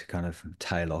started to kind of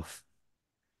tail off.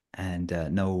 And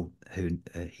Noel, who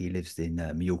he lives in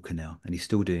Mallorca now, and he's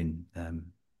still doing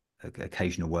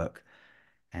occasional work,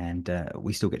 and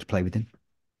we still get to play with him.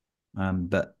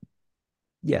 But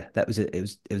yeah, it was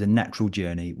a natural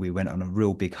journey. We went on a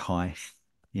real big high.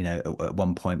 You know, at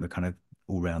one point we're kind of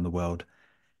all around the world,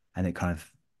 and it kind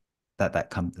of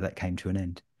that came to an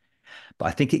end. But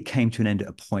I think it came to an end at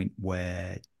a point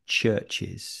where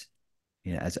churches,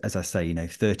 you know, as I say, you know,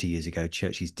 30 years ago,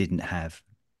 churches didn't have,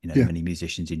 you know, Yeah, many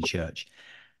musicians in church.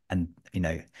 And, you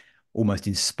know, almost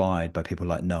inspired by people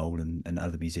like Noel and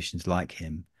other musicians like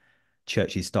him,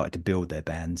 churches started to build their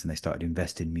bands and they started to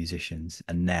invest in musicians.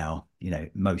 And now, you know,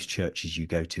 most churches you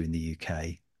go to in the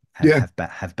UK yeah, have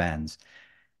bands,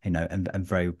 you know, and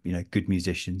very, you know, good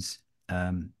musicians,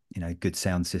 you know, good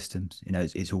sound systems. You know,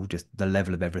 it's all just the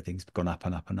level of everything's gone up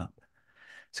and up and up.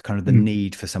 So kind of the mm,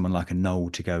 need for someone like a Noel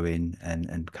to go in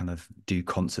and kind of do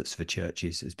concerts for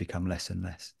churches has become less and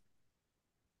less.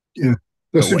 yeah.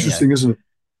 But That's what, you know, interesting, isn't it?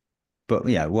 But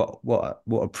yeah, what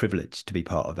a privilege to be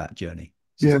part of that journey.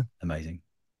 It's just Yeah. amazing.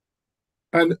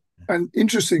 And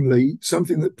interestingly,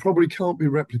 something that probably can't be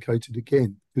replicated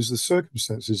again because the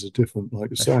circumstances are different, like I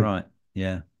That's say. right.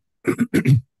 Yeah.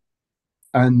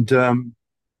 And and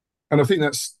I think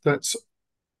that's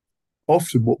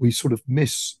often what we sort of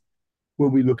miss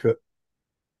when we look at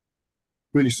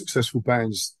really successful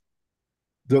bands.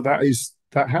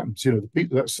 That happens. You know, the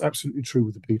Beatles. That's absolutely true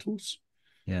with the Beatles.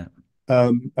 Yeah.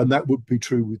 And that would be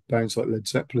true with bands like Led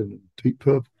Zeppelin and Deep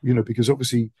Purple. You know, because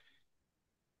obviously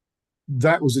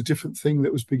that was a different thing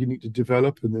that was beginning to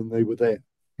develop, and then they were there.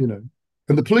 You know,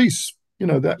 and the Police. You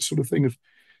know, that sort of thing of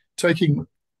taking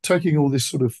taking all this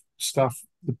sort of stuff,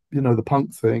 you know, the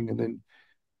punk thing, and then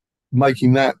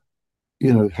making that,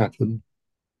 you know, happen.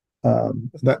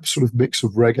 That sort of mix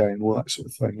of reggae and all that sort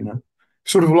of thing, you know,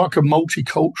 sort of like a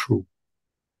multicultural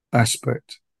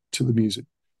aspect to the music.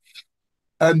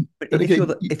 But And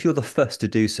again, if you're the first to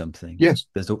do something, yes,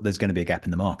 there's going to be a gap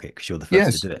in the market because you're the first to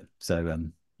yes, do it. So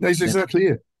that's yeah. exactly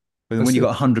it. But when That's you've got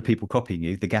it. 100 people copying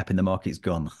you, the gap in the market's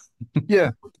gone.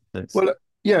 Yeah. That's Well,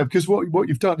 yeah, because what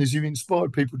you've done is you've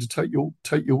inspired people to take your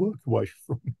work away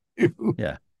from you.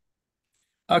 yeah.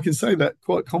 I can say that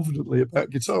quite confidently about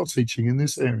guitar teaching in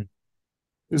this area.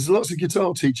 There's lots of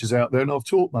guitar teachers out there, and I've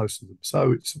taught most of them.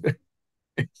 So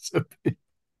it's a bit,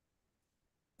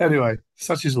 anyway,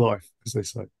 such is life, as they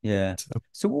say. Yeah. So,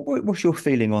 So what's your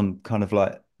feeling on kind of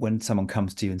like when someone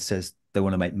comes to you and says they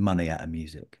want to make money out of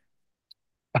music?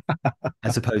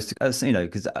 As opposed to, you know,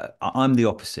 because I'm the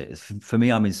opposite. For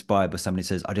me, I'm inspired by somebody who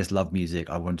says, I just love music.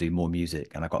 I want to do more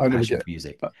music and I've got a I never passion get. for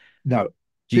music. But no,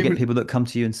 Do you get people. people that come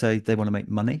to you and say they want to make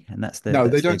money and No,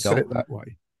 they that's their don't say goal? it that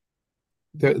way.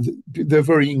 They're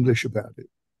very English about it.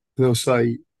 They'll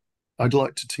say, "I'd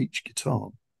like to teach guitar,"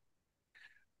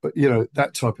 but you know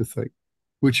that type of thing,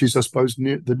 which is, I suppose,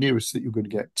 the nearest that you're going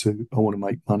to get to. I want to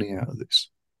make money out of this.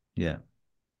 Yeah.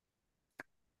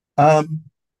 Um,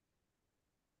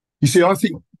 you see, I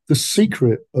think the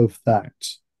secret of that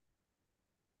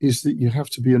is that you have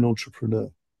to be an entrepreneur.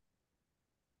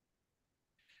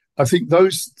 I think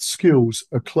those skills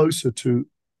are closer to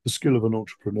the skill of an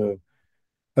entrepreneur,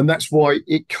 and that's why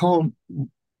it can't.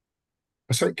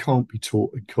 I say it can't be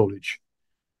taught in college,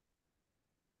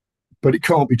 but it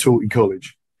can't be taught in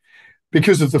college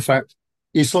because of the fact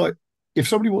it's like if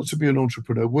somebody wants to be an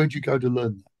entrepreneur, where do you go to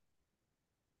learn that?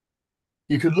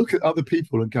 You can look at other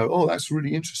people and go, "Oh, that's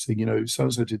really interesting." You know, so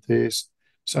and so did this,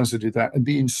 so and so did that, and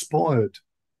be inspired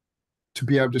to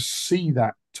be able to see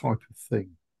that type of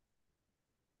thing.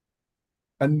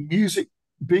 And music,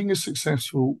 being a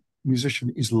successful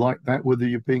musician is like that, whether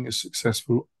you're being a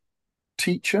successful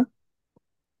teacher,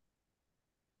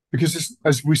 because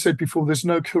as we said before, there's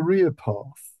no career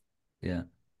path, Yeah.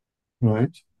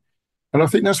 right? And I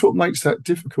think that's what makes that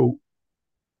difficult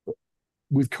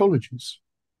with colleges,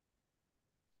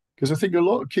 because I think a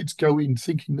lot of kids go in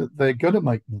thinking that they're going to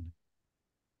make money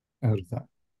out of that.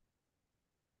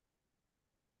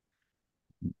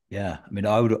 Yeah. I mean,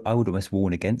 I would almost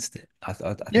warn against it. I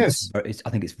think Yes, I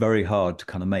think it's very hard to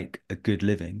kind of make a good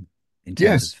living in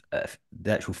terms yes, of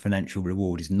the actual financial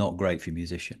reward is not great for a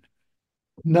musician.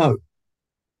 no,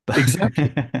 But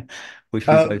exactly. which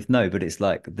we Um, both know, but it's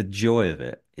like the joy of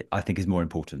it, I think is more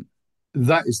important.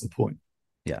 that is the point.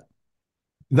 Yeah.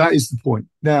 That is the point.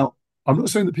 Now, I'm not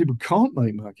saying that people can't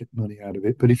make market money out of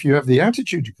it, but if you have the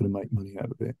attitude you're going to make money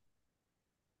out of it,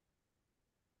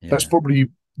 that's Yeah. probably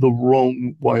the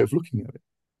wrong way of looking at it.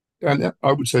 And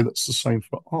I would say that's the same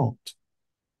for art.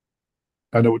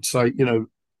 And I would say, you know,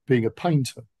 being a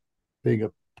painter, being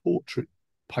a portrait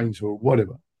painter or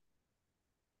whatever,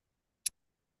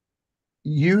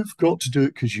 you've got to do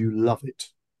it because you love it.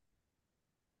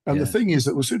 And the Yeah. thing is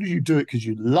that as soon as you do it because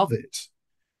you love it,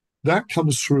 that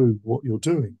comes through what you're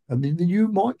doing. And then you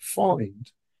might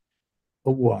find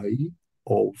a way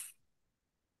of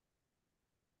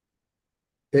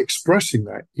expressing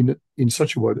that in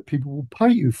such a way that people will pay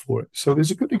you for it. So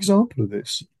there's a good example of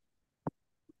this.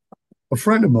 A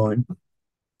friend of mine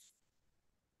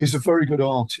is a very good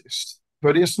artist,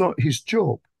 but it's not his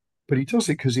job. But he does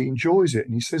it because he enjoys it,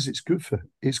 and he says it's good for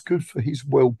his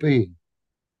well-being.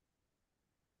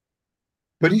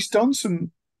 But he's done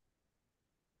some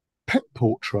pet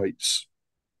portraits,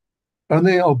 and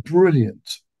they are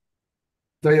brilliant.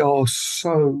 They are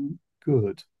so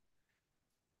good.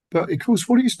 But of course,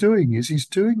 what he's doing is he's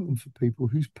doing them for people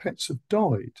whose pets have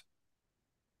died.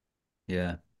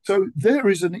 Yeah. So there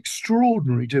is an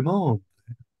extraordinary demand.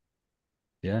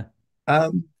 Yeah.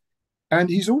 Um, and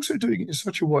he's also doing it in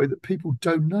such a way that people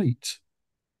donate.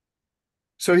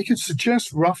 So he could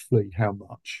suggest roughly how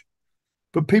much,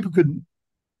 but people could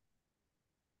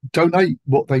donate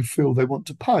what they feel they want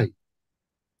to pay.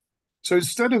 So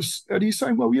instead of, and he's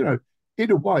saying, well,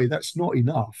 in a way, that's not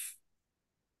enough,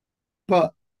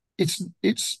 but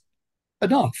it's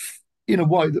enough in a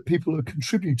way that people are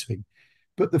contributing.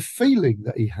 But the feeling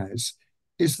that he has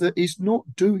is that he's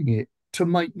not doing it to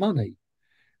make money,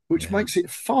 which Yeah. makes it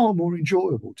far more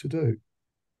enjoyable to do.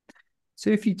 So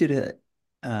if you did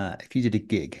a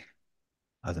gig,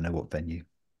 I don't know what venue,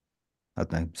 I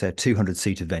don't know, say a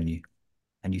 200-seater venue,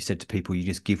 and you said to people, you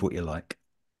just give what you like.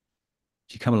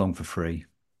 Do you come along for free?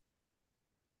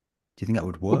 Do you think that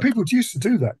would Well, work? people used to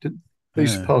do that, didn't they? They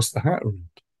used to Yeah. pass the hat around.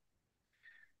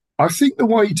 I think the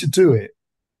way to do it,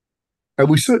 and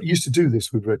we certainly used to do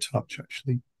this with Red Touch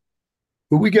actually,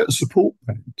 but we get a support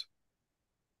band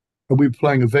and we were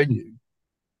playing a venue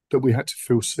that we had to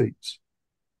fill seats.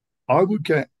 I would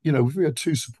get, if we had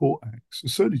two support acts, I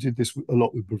certainly did this a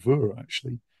lot with Bravura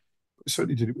actually, I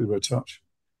certainly did it with Red Touch.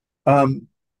 Um,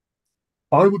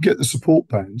 I would get the support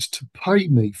bands to pay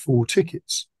me for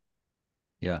tickets,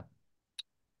 Yeah.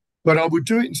 but I would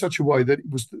do it in such a way that it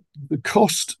was the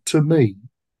cost to me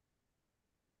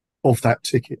of that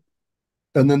ticket,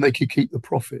 and then they could keep the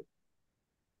profit.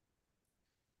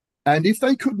 And if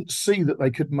they couldn't see that they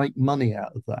could make money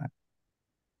out of that,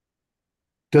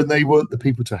 then they weren't the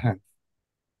people to have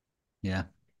Yeah.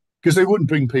 because they wouldn't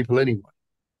bring people anyway.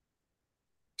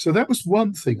 So that was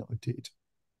one thing I did.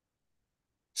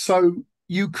 So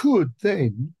you could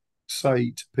then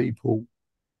say to people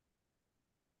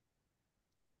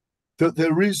that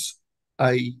there is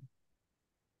a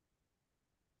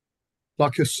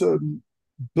like a certain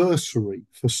bursary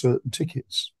for certain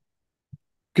tickets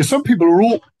because some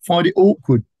people find it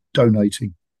awkward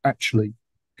donating actually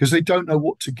because they don't know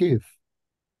what to give.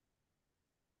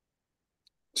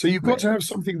 So you've got to Re- have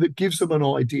something that gives them an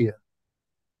idea.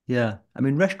 Yeah. I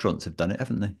mean, restaurants have done it,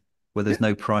 haven't they? Where Yeah. there's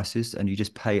no prices and you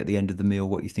just pay at the end of the meal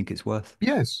what you think it's worth.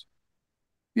 Yes.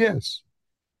 Yes.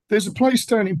 There's a place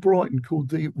down in Brighton called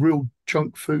the Real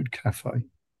Junk Food Cafe,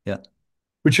 Yeah.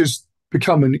 which has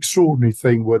become an extraordinary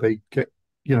thing where they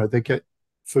get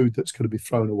food that's going to be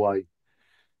thrown away.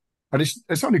 And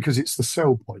it's only because it's the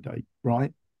sell by date, right?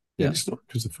 And Yeah. it's not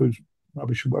because the food's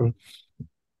rubbish or whatever.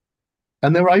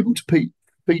 And they're able to feed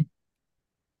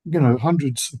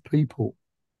hundreds of people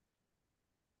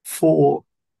for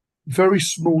very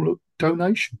small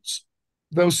donations.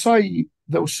 They'll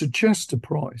suggest a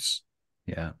price,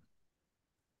 Yeah.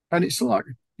 and it's like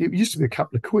it used to be a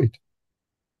couple of quid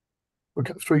for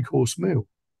a three-course meal,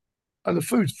 and the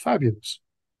food's fabulous.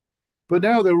 But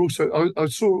now they're also. I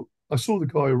saw the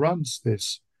guy who runs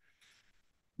this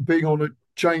being on a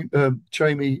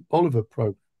Jamie Oliver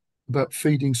program about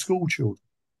feeding school children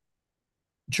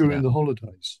during Yeah. the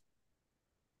holidays.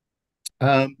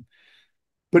 Um,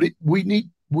 but we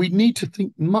need to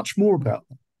think much more about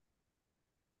that.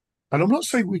 And I'm not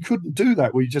saying we couldn't do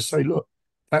that. We just say, look,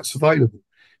 that's available.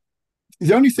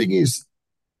 The only thing is,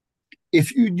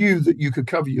 if you knew that you could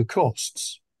cover your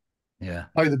costs, Yeah.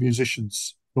 pay the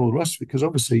musicians and all the rest of it, because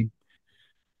obviously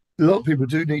a lot of people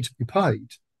do need to be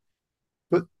paid.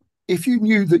 But if you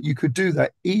knew that you could do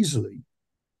that easily,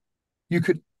 you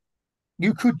could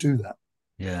you could do that.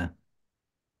 Yeah.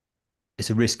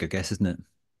 It's a risk, I guess, isn't it?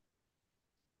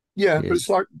 Yeah, It but it's is.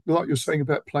 like you're saying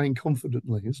about playing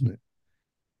confidently, isn't it?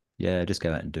 Yeah. Just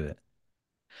go out and do it.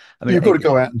 I mean, You've got to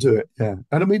go out and do it. Yeah,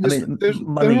 and I mean, I there's mean, there's there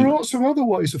are money. lots of other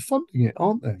ways of funding it,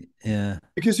 aren't there? Yeah.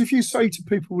 Because if you say to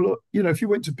people, look, if you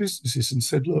went to businesses and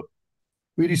said, look,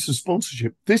 we need some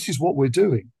sponsorship. This is what we're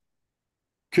doing.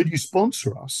 Could you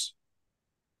sponsor us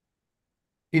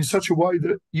in such a way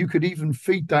that you could even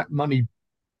feed that money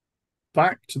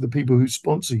back to the people who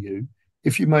sponsor you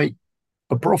if you make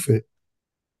a profit?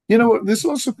 There's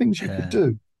lots of things you could Yeah.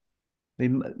 do. I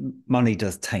mean, money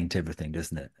does taint everything,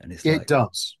 doesn't it? It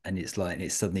does. And it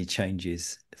suddenly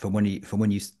changes from when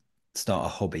you start a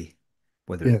hobby,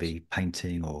 whether it Yes. be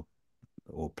painting or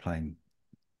playing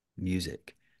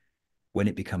music. When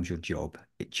it becomes your job,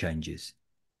 it changes,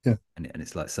 Yeah. and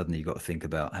it's like suddenly you've got to think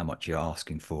about how much you're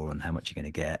asking for and how much you're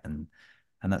going to get, and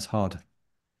that's hard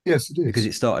Yes, it because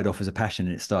is. it started off as a passion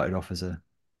and it started off as a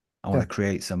I want Yeah. to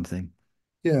create something.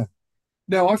 Yeah.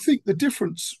 Now, I think the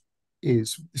difference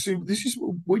is, see, this is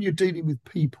when you're dealing with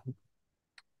people,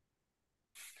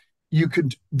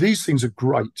 these things are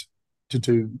great to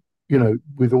do,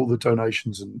 with all the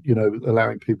donations and,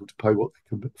 allowing people to pay what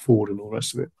they can afford and all the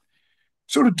rest of it.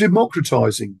 Sort of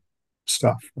democratizing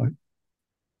stuff, right?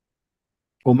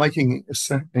 Or making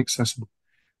it accessible.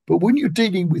 But when you're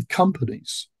dealing with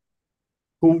companies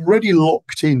already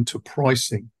locked into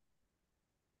pricing,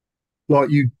 like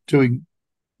you're talking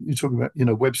about,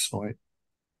 website,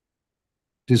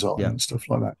 design Yeah. and stuff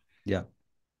like that. Yeah.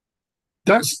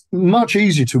 That's much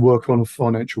easier to work on a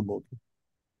financial model.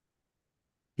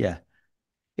 Yeah.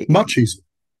 Much easier.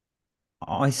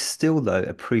 I still though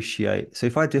appreciate, so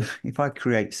if I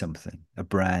create something, a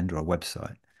brand or a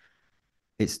website,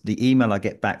 it's the email I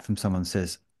get back from someone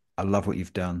says, I love what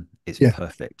you've done. It's Yeah.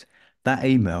 perfect. That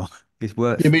email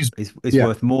It means, is yeah.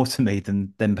 worth more to me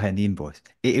than them paying the invoice.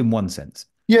 In one sense.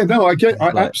 Yeah, no, I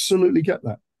It's like, absolutely get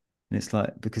that. and it's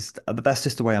like, because that's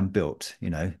just the way I'm built. You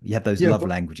know, you have those Yeah, love but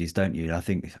languages, don't you? And I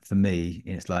think for me,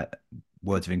 it's like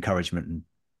words of encouragement and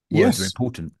words are yes,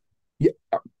 important. yeah,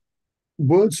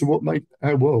 words are what make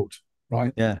our world,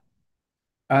 right? Yeah.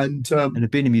 And And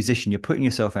being a musician, you're putting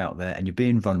yourself out there and you're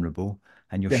being vulnerable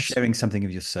and you're yes, sharing something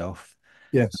of yourself.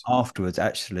 yes, Afterwards,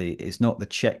 actually, it's not the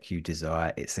check you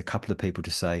desire, it's a couple of people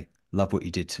to say, love what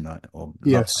you did tonight or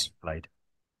love how you yes. played.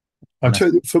 I And that's,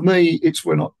 tell you, for me, it's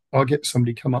when I get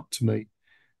somebody come up to me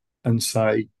and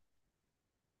say,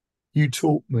 you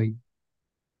taught me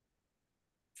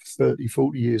 30,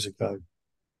 40 years ago,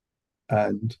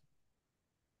 and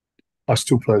I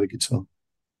still play the guitar.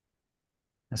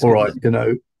 that's All good. right,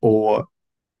 or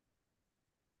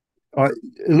I,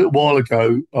 a little while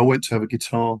ago, I went to have a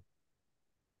guitar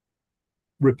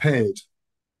repaired,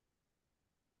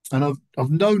 and I've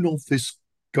known of this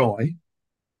guy,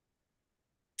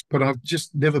 but I've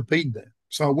just never been there.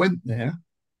 So I went there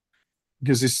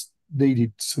because this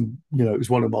needed some, it was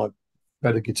one of my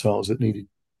better guitars that needed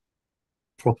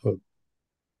proper.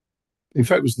 In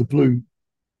fact, it was the blue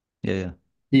Yeah, yeah.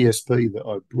 ESP that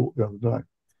I brought the other day.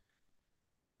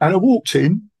 And I walked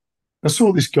in, I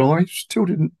saw this guy, still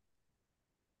didn't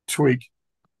twig.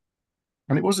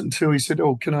 And it wasn't until he said,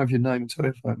 oh, can I have your name and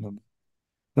telephone number?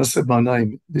 And I said my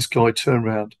name. This guy turned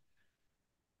around.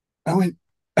 I went,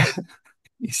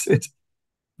 he said,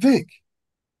 Vic,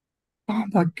 oh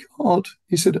my God.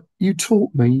 He said, you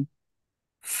taught me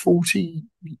 40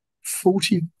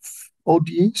 odd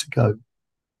years ago.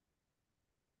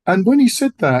 And when he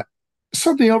said that,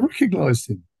 suddenly I recognized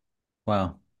him.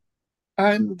 Wow.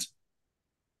 And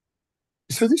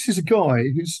so this is a guy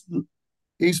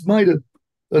he's made a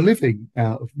living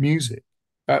out of music,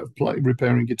 out of playing,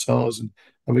 repairing guitars and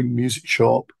having a music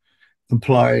shop and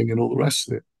playing and all the rest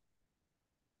of it.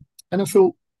 And I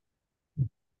thought,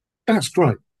 that's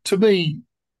great. To me,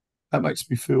 that makes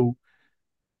me feel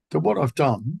that what I've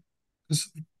done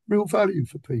has real value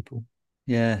for people.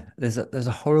 Yeah, there's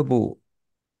a horrible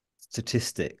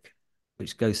statistic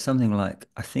which goes something like,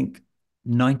 I think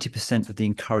 90% of the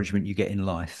encouragement you get in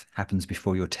life happens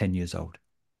before you're 10 years old.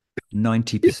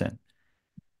 Yeah, 90%.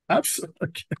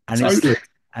 absolutely. And it's Totally.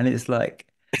 and it's like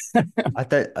I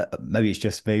don't, maybe it's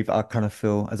just me, but I kind of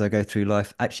feel as I go through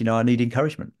life, actually, no, I need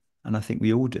encouragement. And I think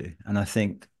we all do. And I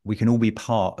think we can all be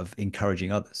part of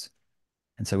encouraging others.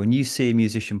 And so when you see a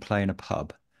musician play in a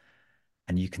pub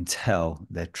and you can tell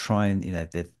they're trying,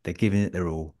 they're giving it their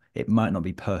all, it might not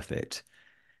be perfect.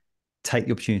 Take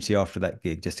the opportunity after that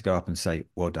gig just to go up and say,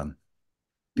 well done.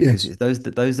 Because Yes, it's those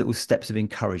little steps of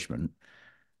encouragement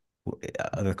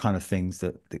are the kind of things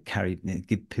that carry,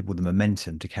 give people the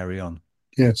momentum to carry on.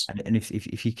 yes, And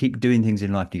if you keep doing things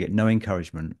in life and you get no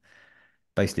encouragement,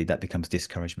 basically that becomes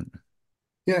discouragement.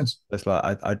 yes, It's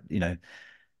like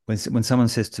when someone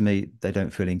says to me they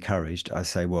don't feel encouraged, I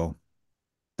say, well,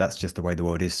 that's just the way the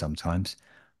world is sometimes.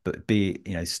 But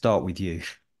start with you,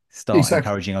 start exactly,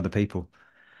 encouraging other people.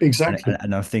 exactly.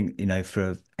 And I think,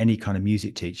 for any kind of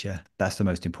music teacher, that's the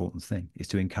most important thing is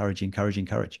to encourage, encourage,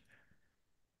 encourage.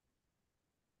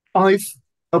 I've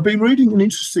I've been reading an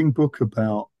interesting book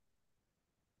about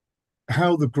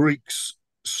how the Greeks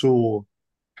saw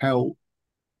how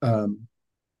um,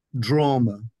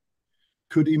 drama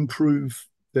could improve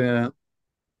their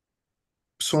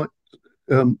psych,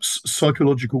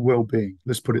 psychological well-being.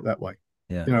 Let's put it that way.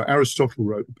 Yeah. Aristotle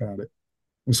wrote about it,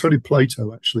 and so did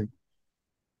Plato, actually.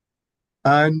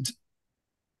 And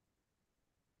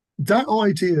that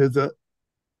idea that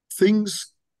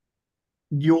things,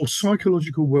 your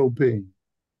psychological well-being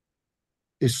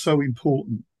is so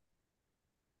important,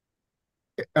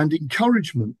 and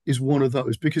encouragement is one of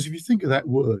those. Because if you think of that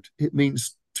word, it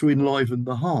means to enliven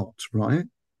the heart, right?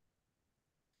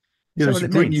 Is that what To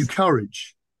it bring you means?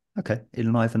 courage. Okay.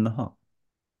 Enliven the heart.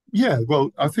 Yeah,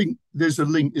 well, I think there's a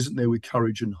link, isn't there, with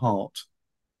courage and heart?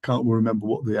 Can't remember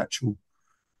what the actual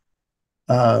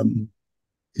um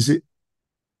is it.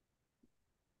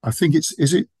 I think it's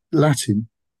is it Latin?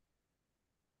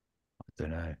 I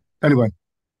don't know. Anyway,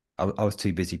 I was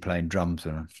too busy playing drums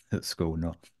when I was at school,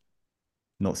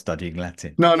 not studying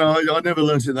Latin. no, no, I never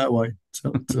learned it that way.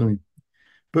 Tell me.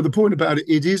 But the point about it,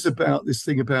 it is about this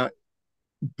thing about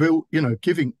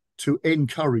giving to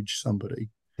encourage somebody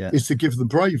Yeah. is to give them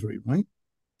bravery, right?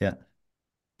 Yeah.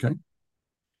 Okay.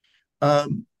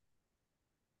 Um,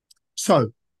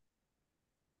 so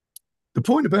the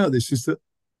point about this is that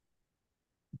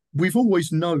we've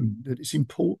always known that it's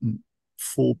important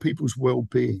for people's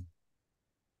well-being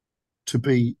to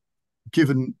be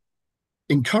given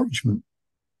encouragement,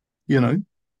 you know,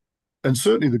 and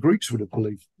certainly the Greeks would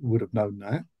have known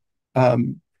that.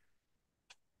 Um,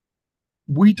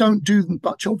 we don't do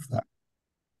much of that,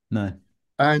 No.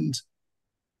 and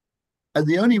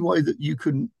the only way that you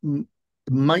can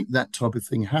make that type of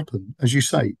thing happen, as you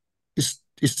say,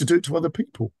 is to do it to other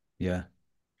people. Yeah.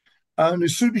 And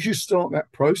as soon as you start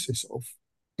that process off,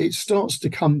 it starts to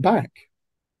come back.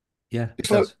 Yeah. It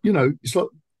It's like, does. it's like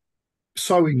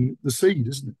sowing the seed,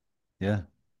 isn't it? Yeah.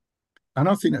 And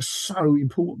I think that's so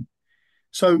important.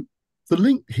 So the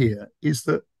link here is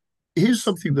that here's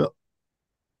something that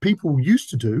people used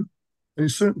to do, and in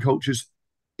certain cultures,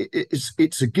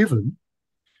 it's a given,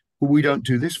 but we don't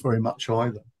do this very much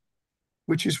either,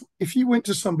 which is if you went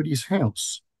to somebody's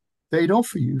house, they'd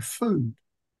offer you food.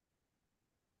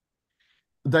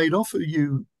 They'd offer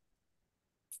you,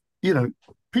 you know,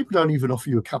 people don't even offer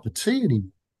you a cup of tea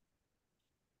anymore,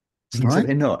 So right?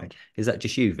 they're not. Is that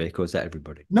just you, Vic, or is that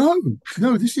everybody? No,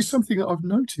 no, this is something that I've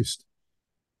noticed.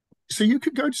 So you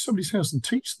could go to somebody's house and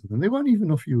teach them, and they won't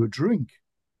even offer you a drink,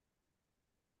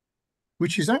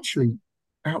 which is actually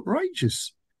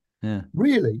outrageous, Yeah.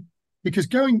 really. Because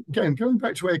going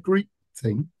back to our Greek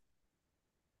thing,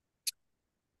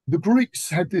 the Greeks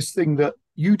had this thing that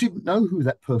you didn't know who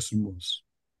that person was,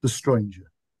 the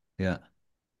stranger. Yeah.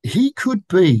 He could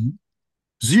be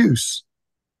Zeus,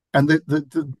 and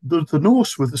the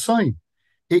Norse were the same.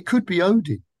 It could be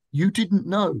Odin. You didn't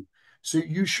know. So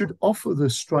you should offer the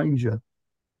stranger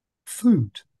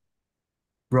food,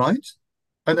 right?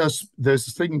 And as there's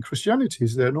a thing in Christianity,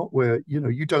 is they're not where,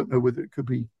 you don't know whether it could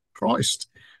be Christ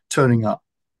turning up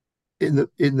in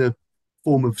the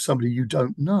form of somebody you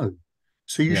don't know.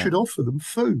 So you Yeah. should offer them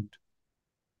food.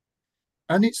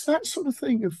 And it's that sort of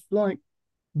thing of like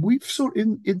we've sort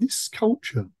in this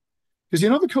culture, because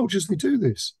in other cultures they do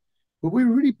this, but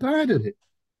we're really bad at it.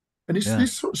 And it's Yeah.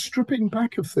 this sort of stripping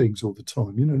back of things all the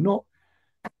time,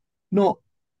 not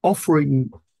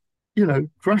offering,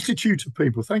 gratitude to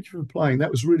people. Thank you for playing.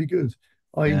 That was really good.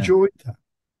 I Yeah. enjoyed that,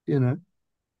 you know.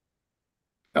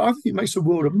 I think it makes the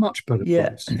world a much better Yeah.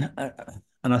 place.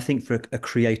 And I think for a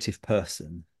creative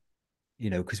person,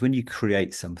 because when you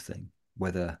create something,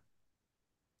 whether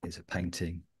it's a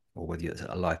painting or whether it's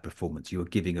a live performance, you're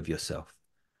giving of yourself,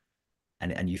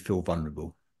 and you feel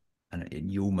vulnerable,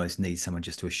 and you almost need someone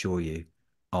just to assure you Yeah,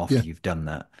 after you've done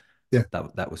that yeah,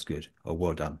 that was good or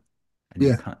well done, and you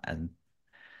yeah, can't. And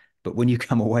but when you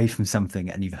come away from something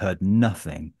and you've heard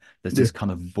nothing, there's yeah. this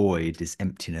kind of void, this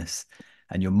emptiness,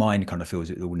 and your mind kind of fills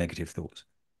it with all negative thoughts.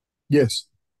 Yes,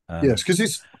 yes. Um, Because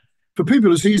it's for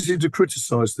people, it's easier to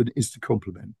criticize than it is to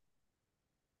compliment.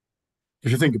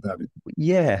 If you think about it,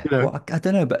 yeah, you know. well, I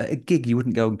don't know, but at a gig you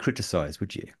wouldn't go and criticize,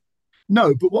 would you?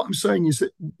 No, but what I'm saying is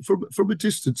that from a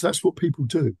distance, that's what people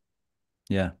do.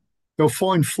 Yeah, They'll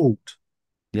find fault.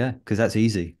 yeah, because that's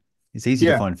easy. It's easy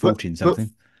to Yeah, find but fault in but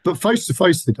something. but face to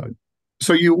face, they don't.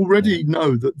 So you Yeah, already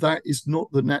know that that is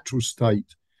not the natural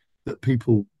state that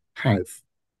people have.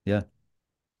 yeah,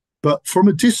 But from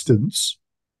a distance,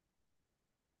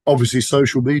 obviously,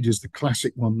 social media is the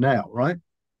classic one now, right?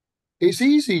 It's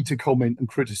easy to comment and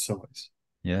criticize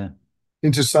yeah.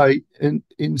 and to say, and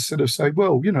instead of say,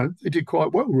 well, they did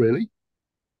quite well, really,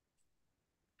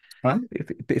 right?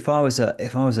 But if I was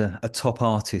a top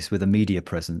artist with a media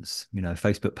presence,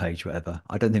 Facebook page, whatever,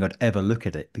 I don't think I'd ever look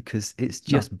at it because it's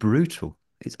No, just brutal.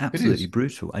 It's it absolutely is.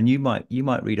 brutal. And you might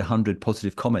read 100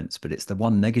 positive comments, but it's the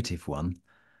one negative one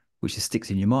which just sticks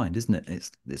in your mind, isn't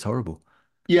it? It's horrible.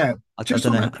 Yeah. I Just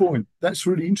don't on know. that point, that's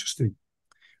really interesting.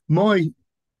 My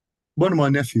One of my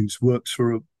nephews works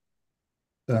for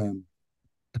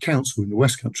a council in the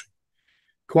West Country,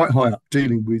 quite high up,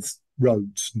 dealing with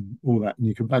roads and all that. And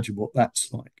you can imagine what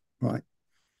that's like, right?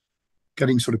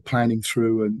 Getting sort of planning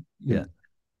through Yeah.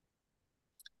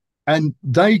 and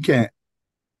they get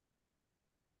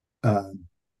um,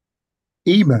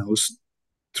 emails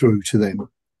through to them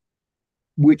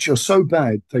which are so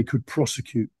bad they could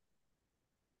prosecute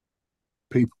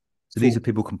people So these for are them.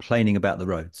 people complaining about the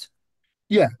roads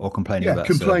Yeah, or complaining yeah, about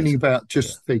complaining service. about Yeah.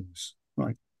 just things,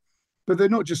 right? But they're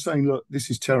not just saying, look, this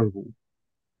is terrible.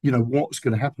 What's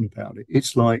going to happen about it?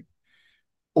 It's like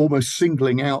almost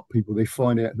singling out people. They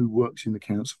find out who works in the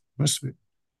council, the rest of it.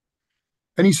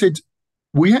 And he said,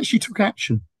 we actually took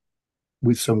action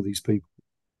with some of these people.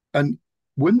 And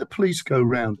when the police go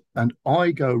round and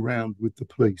I go round with the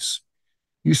police,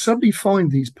 you suddenly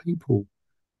find these people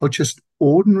are just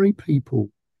ordinary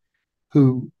people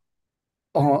who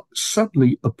are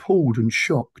suddenly appalled and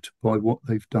shocked by what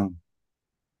they've done.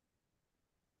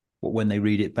 When they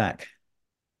read it back,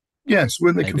 Yes,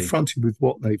 when they're maybe. confronted with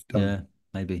what they've done. Yeah,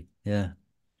 maybe. Yeah.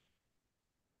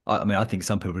 I mean, I think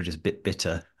some people are just a bit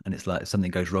bitter, and it's like if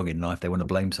something goes wrong in life, they want to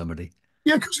blame somebody.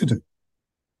 Yeah, of course they do.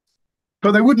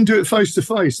 But they wouldn't do it face to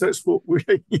face. That's what we,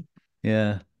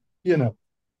 Yeah. you know.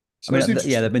 I So it's mean,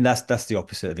 yeah, I interesting. mean that's the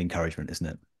opposite of encouragement, isn't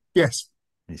it? Yes,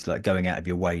 It's like going out of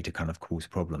your way to kind of cause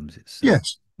problems. It's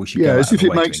yes. we should Yeah, go out as of if our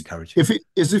it way to makes encourage it. if it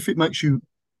as if it makes you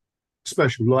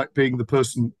special, like being the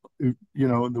person who,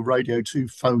 on the radio too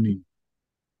phoning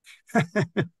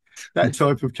that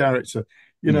type of character.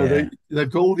 Yeah. They've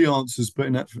got all the answers, but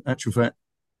in actual fact,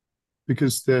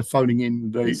 because they're phoning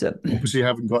in, they There's a obviously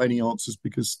haven't got any answers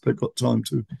because they've got time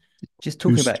to just do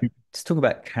talking about stupid. just talking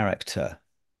about character.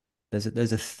 There's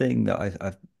a thing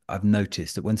that I've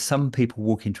noticed that when some people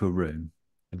walk into a room,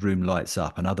 the room lights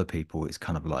up, and other people, it's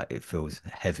kind of like it feels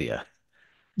heavier.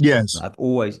 Yes, I've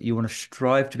always you want to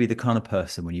strive to be the kind of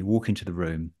person when you walk into the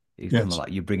room, it's kind of yes,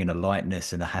 like you bring in a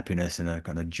lightness and a happiness and a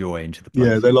kind of joy into the yeah.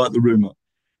 place. They like the room up.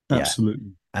 Yeah,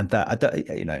 Absolutely. and that I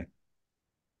don't,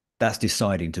 that's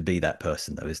deciding to be that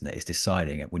person, though, isn't it? It's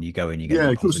deciding it when you go in, you're going to Yeah,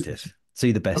 be of course it is. positive,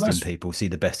 see the And best in that's people, see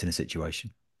the best in a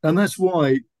situation. and that's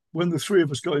why when the three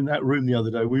of us got in that room the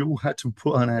other day, we all had to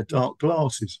put on our dark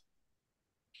glasses.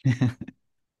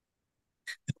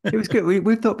 It was good.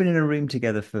 We've not been in a room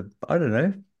together for I don't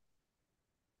know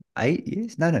 8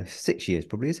 years. No, 6 years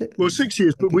probably. Is it? Well, 6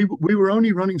 years, but Okay. we were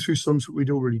only running through songs that we'd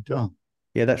already done.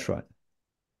 Yeah, that's right.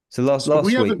 So last So we last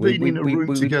week haven't been in a room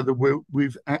we together where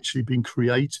we've actually been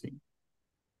creating.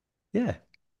 yeah,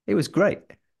 it was great.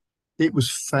 It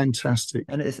was fantastic.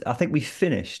 And I think we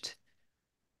finished.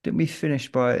 Didn't we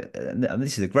finish by? And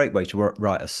this is a great way to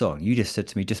write a song. You just said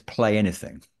to me, just play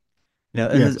anything.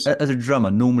 And Yes. as a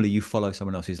drummer, normally you follow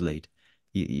someone else's lead.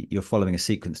 You're following a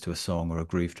sequence to a song or a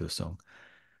groove to a song.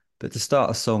 But to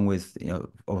start a song with,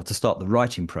 or to start the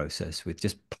writing process with,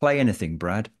 just play anything,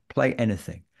 Brad. Play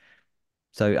anything.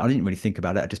 So I didn't really think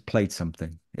about it. I just played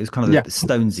something. It was kind of Yeah. a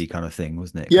Stonesy kind of thing,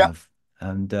 wasn't it? Yeah. Kind of,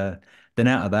 and then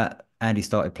out of that, Andy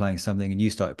started playing something, and you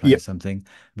started Yeah. playing something.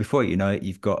 Before you know it,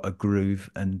 you've got a groove,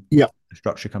 and Yeah. the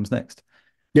structure comes next.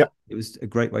 Yeah. It was a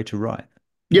great way to write.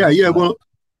 Yeah. It's Yeah. like, Well,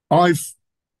 I've,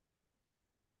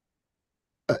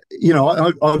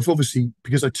 I've obviously,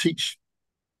 because I teach,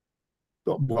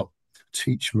 well,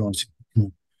 teach writing.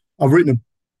 I've written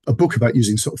a book about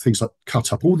using sort of things like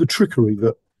cut up, all the trickery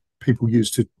that people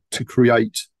use to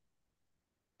create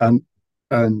and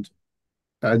and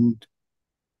and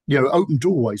open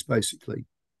doorways basically.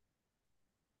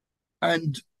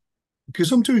 And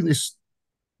because I'm doing this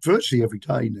virtually every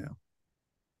day now,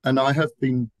 and I have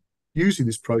been using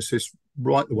this process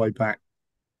right the way back,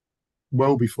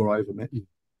 well before I ever met you.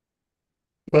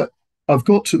 But I've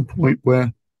got to the point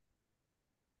where,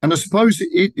 and I suppose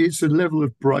it's a level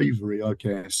of bravery, I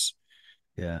guess,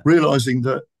 yeah, realizing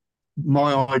that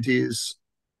my ideas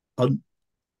are,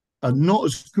 are not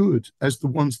as good as the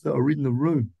ones that are in the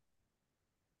room.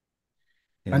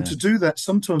 And yeah, to do that,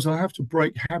 sometimes I have to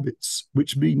break habits,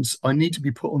 which means I need to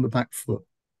be put on the back foot.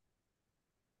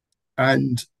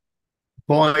 And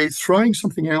by throwing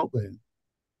something out there,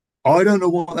 I don't know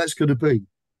what that's going to be.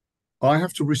 I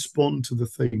have to respond to the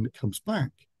thing that comes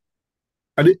back.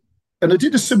 And it and I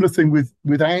did a similar thing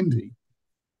with Andy,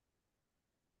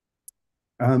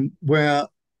 where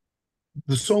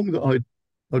the song that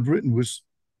I'd written was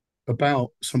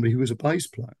about somebody who was a bass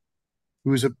player,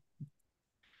 who was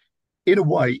in a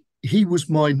way, he was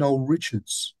my Noel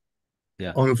Richards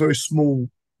yeah, on a very small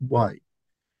way,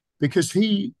 because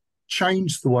he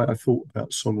changed the way I thought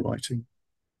about songwriting.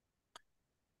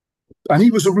 And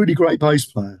he was a really great bass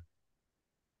player,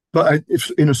 but it's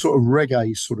in a sort of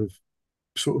reggae sort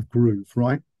of groove,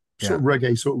 right? Sort yeah, of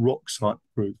reggae, sort of rock type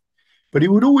groove. But he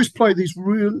would always play these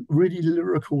really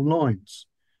lyrical lines.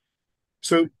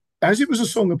 So as it was a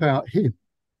song about him,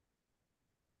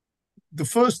 the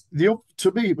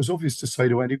to me it was obvious to say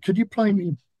to Andy, "Could you play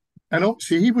me?" And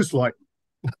obviously he was like,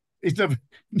 he's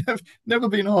never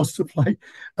been asked to play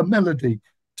a melody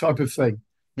type of thing.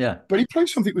 yeah. But he played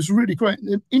something that was really great, and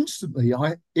then instantly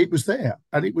it was there,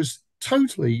 and it was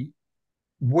totally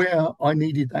where I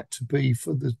needed that to be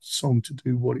for the song to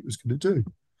do what it was going to do.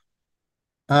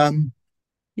 Um,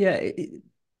 Yeah,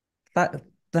 that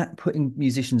that putting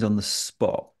musicians on the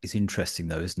spot is interesting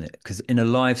though, isn't it? Because in a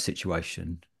live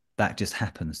situation, that just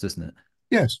happens, doesn't it?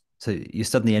 yes, So you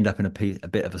suddenly end up in a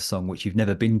bit of a song which you've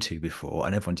never been to before,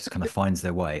 and everyone just kind of finds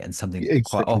their way. And something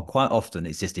Exactly. quite often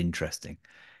it's just interesting.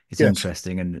 It's Yes.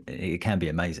 interesting and it can be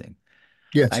amazing.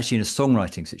 Yes. Actually, in a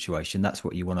songwriting situation, that's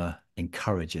what you want to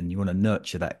encourage and you want to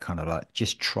nurture that kind of like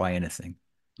just try anything.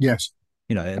 Yes.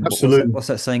 You know, and Absolutely. what's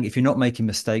that saying? If you're not making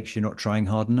mistakes, you're not trying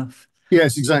hard enough.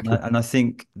 Yes. Exactly. And I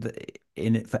think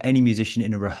that for any musician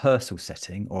in a rehearsal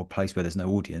setting or a place where there's no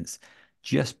audience,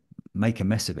 just make a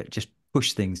mess of it. Just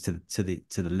push things to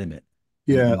the limit.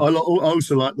 Yeah. And I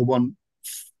also like the one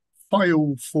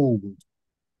fail forward.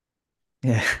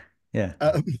 yeah, yeah,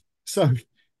 Um, so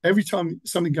every time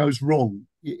something goes wrong,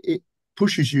 it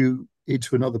pushes you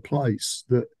into another place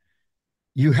that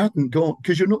you hadn't gone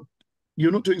because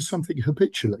you're not doing something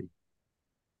habitually.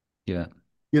 yeah,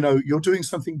 You're doing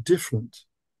something different.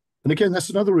 And again, that's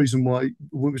another reason why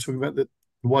when we're talking about the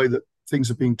way that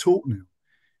things are being taught now,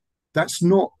 that's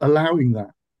not allowing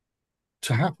that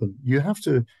to happen. You have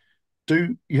to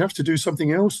do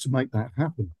something else to make that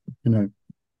happen. You know,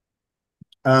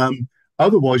 um,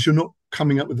 otherwise you're not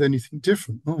coming up with anything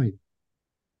different, are you?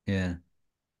 yeah,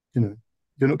 You know,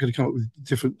 you're not going to come up with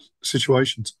different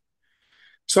situations.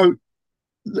 So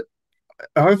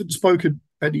I haven't spoken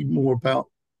any more about.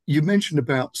 You mentioned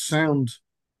about sound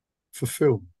for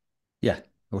film, yeah.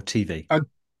 Or TV. and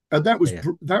and Yeah, yeah.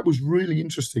 that was really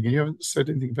interesting. And you haven't said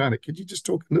anything about it. Could you just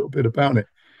talk a little bit about it?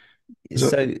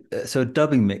 So, So a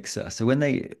dubbing mixer. So when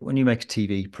you make a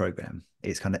TV program,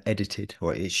 it's kind of edited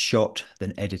or it's shot,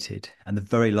 then edited, and the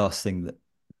very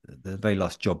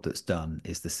last job that's done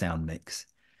is the sound mix.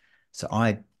 So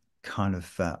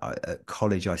at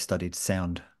college I studied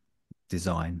sound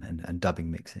design and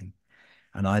dubbing mixing,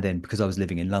 and I then because I was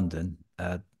living in London,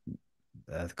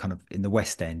 kind of in the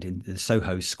West End in the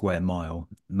Soho Square Mile,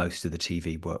 most of the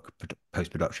TV work,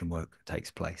 post production work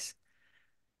takes place.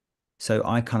 So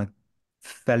I kind of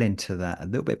fell into that a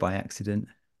little bit by accident.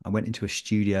 I went into a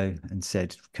studio and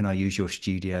said, "Can I use your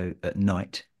studio at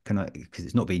night? Can I, because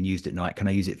it's not being used at night, can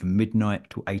I use it from midnight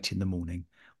to 8 in the morning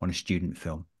on a student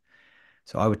film?"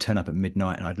 So I would turn up at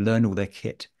midnight and I'd learn all their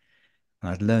kit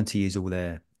and I'd learn to use all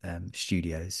their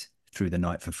studios through the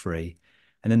night for free.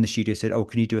 And then the studio said, "Oh,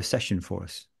 can you do a session for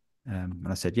us?" And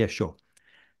I said, "Yeah, sure."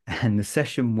 And the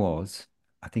session was,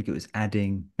 I think it was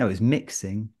no, it was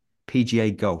mixing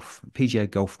PGA golf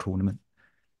tournament.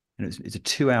 And it's a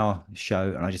 2 hour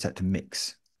show. And I just had to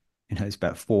mix, it's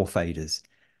about four faders.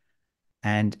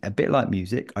 And a bit like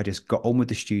music, I just got on with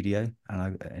the studio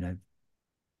and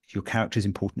your character is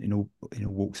important in all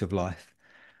walks of life.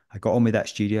 I got on with that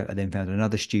studio. I then found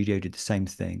another studio, did the same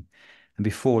thing. And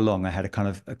before long, I had a kind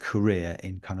of a career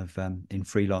in in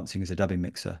freelancing as a dubbing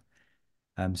mixer.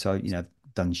 So, I've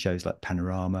done shows like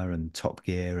Panorama and Top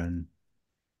Gear and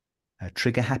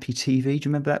Trigger Happy TV. Do you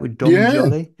remember that with Dom yeah,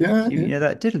 Jolly? yeah, You yeah. know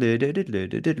that diddle diddle diddle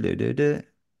diddle diddle.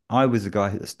 I was the guy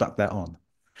that stuck that on.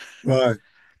 Right.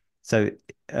 So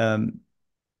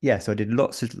yeah, so I did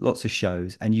lots of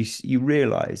shows, and you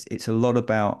realize it's a lot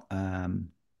about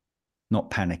not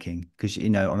panicking because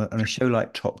on a show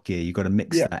like Top Gear, you've got to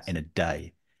mix Yeah, that in a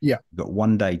day. yeah, You've got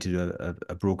one day to do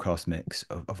a broadcast mix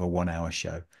of a 1 hour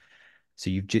show. So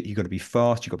you've got to be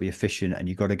fast, you've got to be efficient, and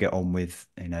you've got to get on with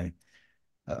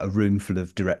a room full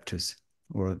of directors.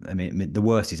 Or the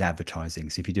worst is advertising.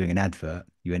 So if you're doing an advert,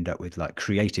 you end up with like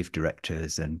creative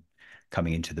directors and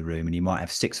coming into the room, and you might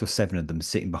have six or seven of them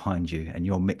sitting behind you, and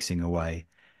you're mixing away,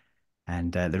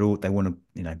 and they want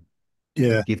to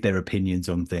yeah, give their opinions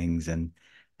on things, and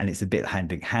it's a bit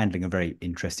handling a very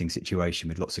interesting situation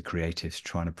with lots of creatives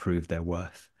trying to prove their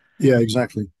worth. yeah,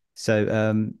 exactly.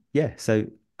 So yeah, so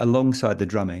alongside the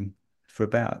drumming, for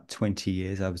about 20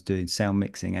 years, I was doing sound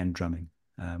mixing and drumming,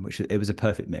 which it was a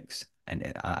perfect mix, and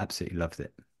I absolutely loved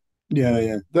it. Yeah, Um,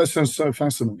 yeah. That sounds so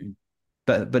fascinating.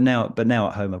 but now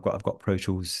at home, I've got Pro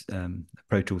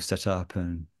Tools set up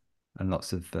and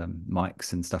lots of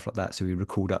mics and stuff like that. So we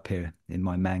record up here in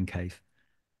my man cave.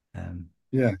 Um,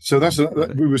 Yeah. So yeah, love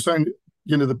it. we were saying,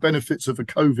 the benefits of a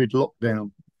COVID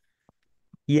lockdown.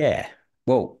 Yeah.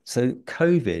 Well, so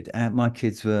COVID, my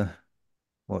kids were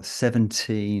what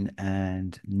 17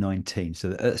 and 19, so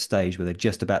they're at a stage where they're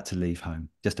just about to leave home,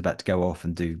 just about to go off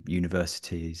and do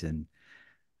universities, and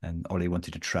Ollie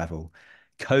wanted to travel.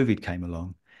 COVID came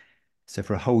along, so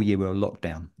for a whole year we were locked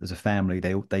down as a family.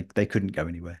 They couldn't go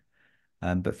anywhere.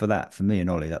 But for me and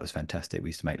Ollie, that was fantastic. We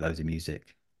used to make loads of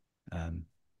music. um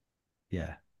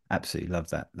yeah, absolutely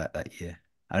loved that year.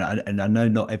 And I know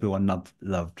not everyone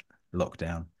loved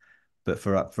lockdown, but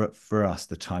for us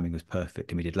the timing was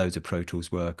perfect, and we did loads of Pro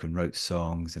Tools work and wrote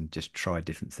songs and just tried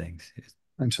different things. It's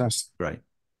Fantastic. great.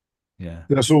 Yeah.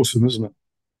 That's awesome, isn't it?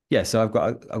 Yeah, so I've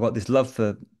got this love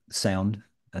for sound,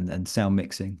 and sound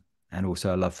mixing, and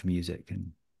also a love for music.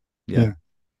 And yeah, Yeah,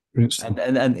 brilliant stuff.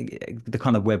 and the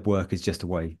kind of web work is just a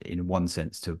way, in one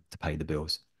sense, to pay the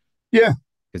bills Yeah,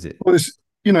 because it, well,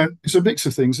 it's a mix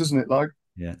of things, isn't it? Like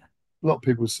yeah, a lot of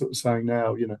people are sort of saying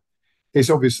now, it's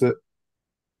obvious that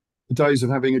the days of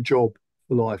having a job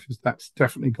for life that's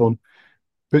definitely gone.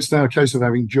 But it's now a case of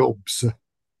having jobs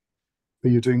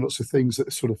where you're doing lots of things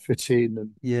that sort of fit in.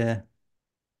 And yeah.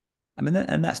 I mean,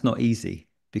 and that's not easy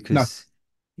no, because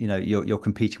you're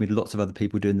competing with lots of other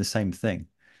people doing the same thing.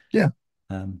 yeah,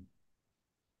 Um,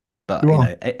 but you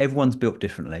are. everyone's built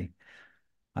differently.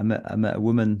 I met a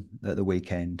woman at the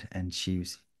weekend, and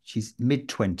she's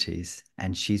mid-20s,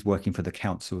 and she's working for the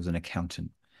council as an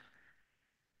accountant.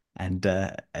 And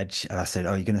I said,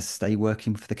 "Oh, you're going to stay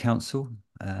working for the council,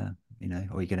 or are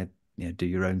you going to do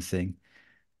your own thing,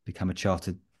 become a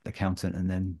chartered accountant, and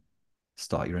then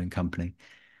start your own company?"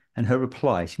 And her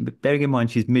reply, bearing in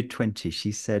mind she's mid-20s,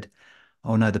 she said,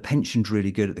 "Oh no, the pension's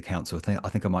really good at the council. I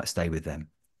think I might stay with them."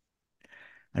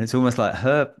 And it's almost like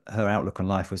her outlook on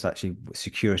life was actually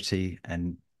security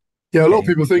and Yeah, a lot of getting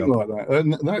a people good think job. like that,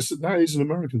 and that is an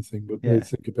American thing, but they Yeah.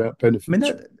 think about I mean,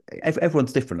 benefits.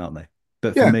 everyone's different, aren't they?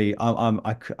 But for Yeah, me,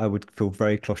 I would feel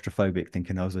very claustrophobic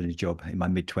thinking I was in a job in my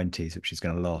mid-20s, which is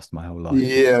going to last my whole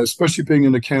life. yeah, especially being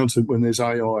an accountant when there's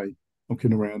AI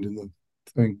knocking around in the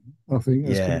thing. I think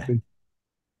that's going to Yeah. be.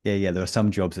 Yeah. There are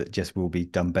some jobs that just will be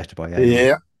done better by AI.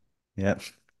 Yeah, Yeah.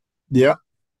 yeah. Of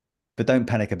But don't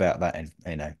panic about that.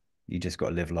 And, you just got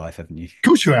to live life, haven't you?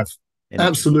 course you have. Innit?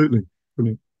 Absolutely.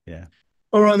 Brilliant. Yeah.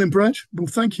 All right then, Brad. Well,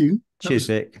 thank you. That Cheers, was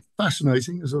Vic.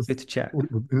 fascinating, as I Good to chat. thought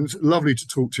it would be. It was lovely to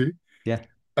talk to you. Yeah.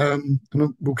 And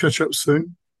we'll catch up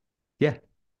soon. Yeah.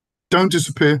 Don't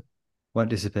disappear. Won't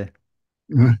disappear.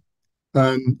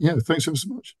 And yeah, thanks ever so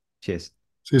much. Cheers.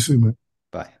 See you soon, mate.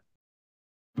 Bye.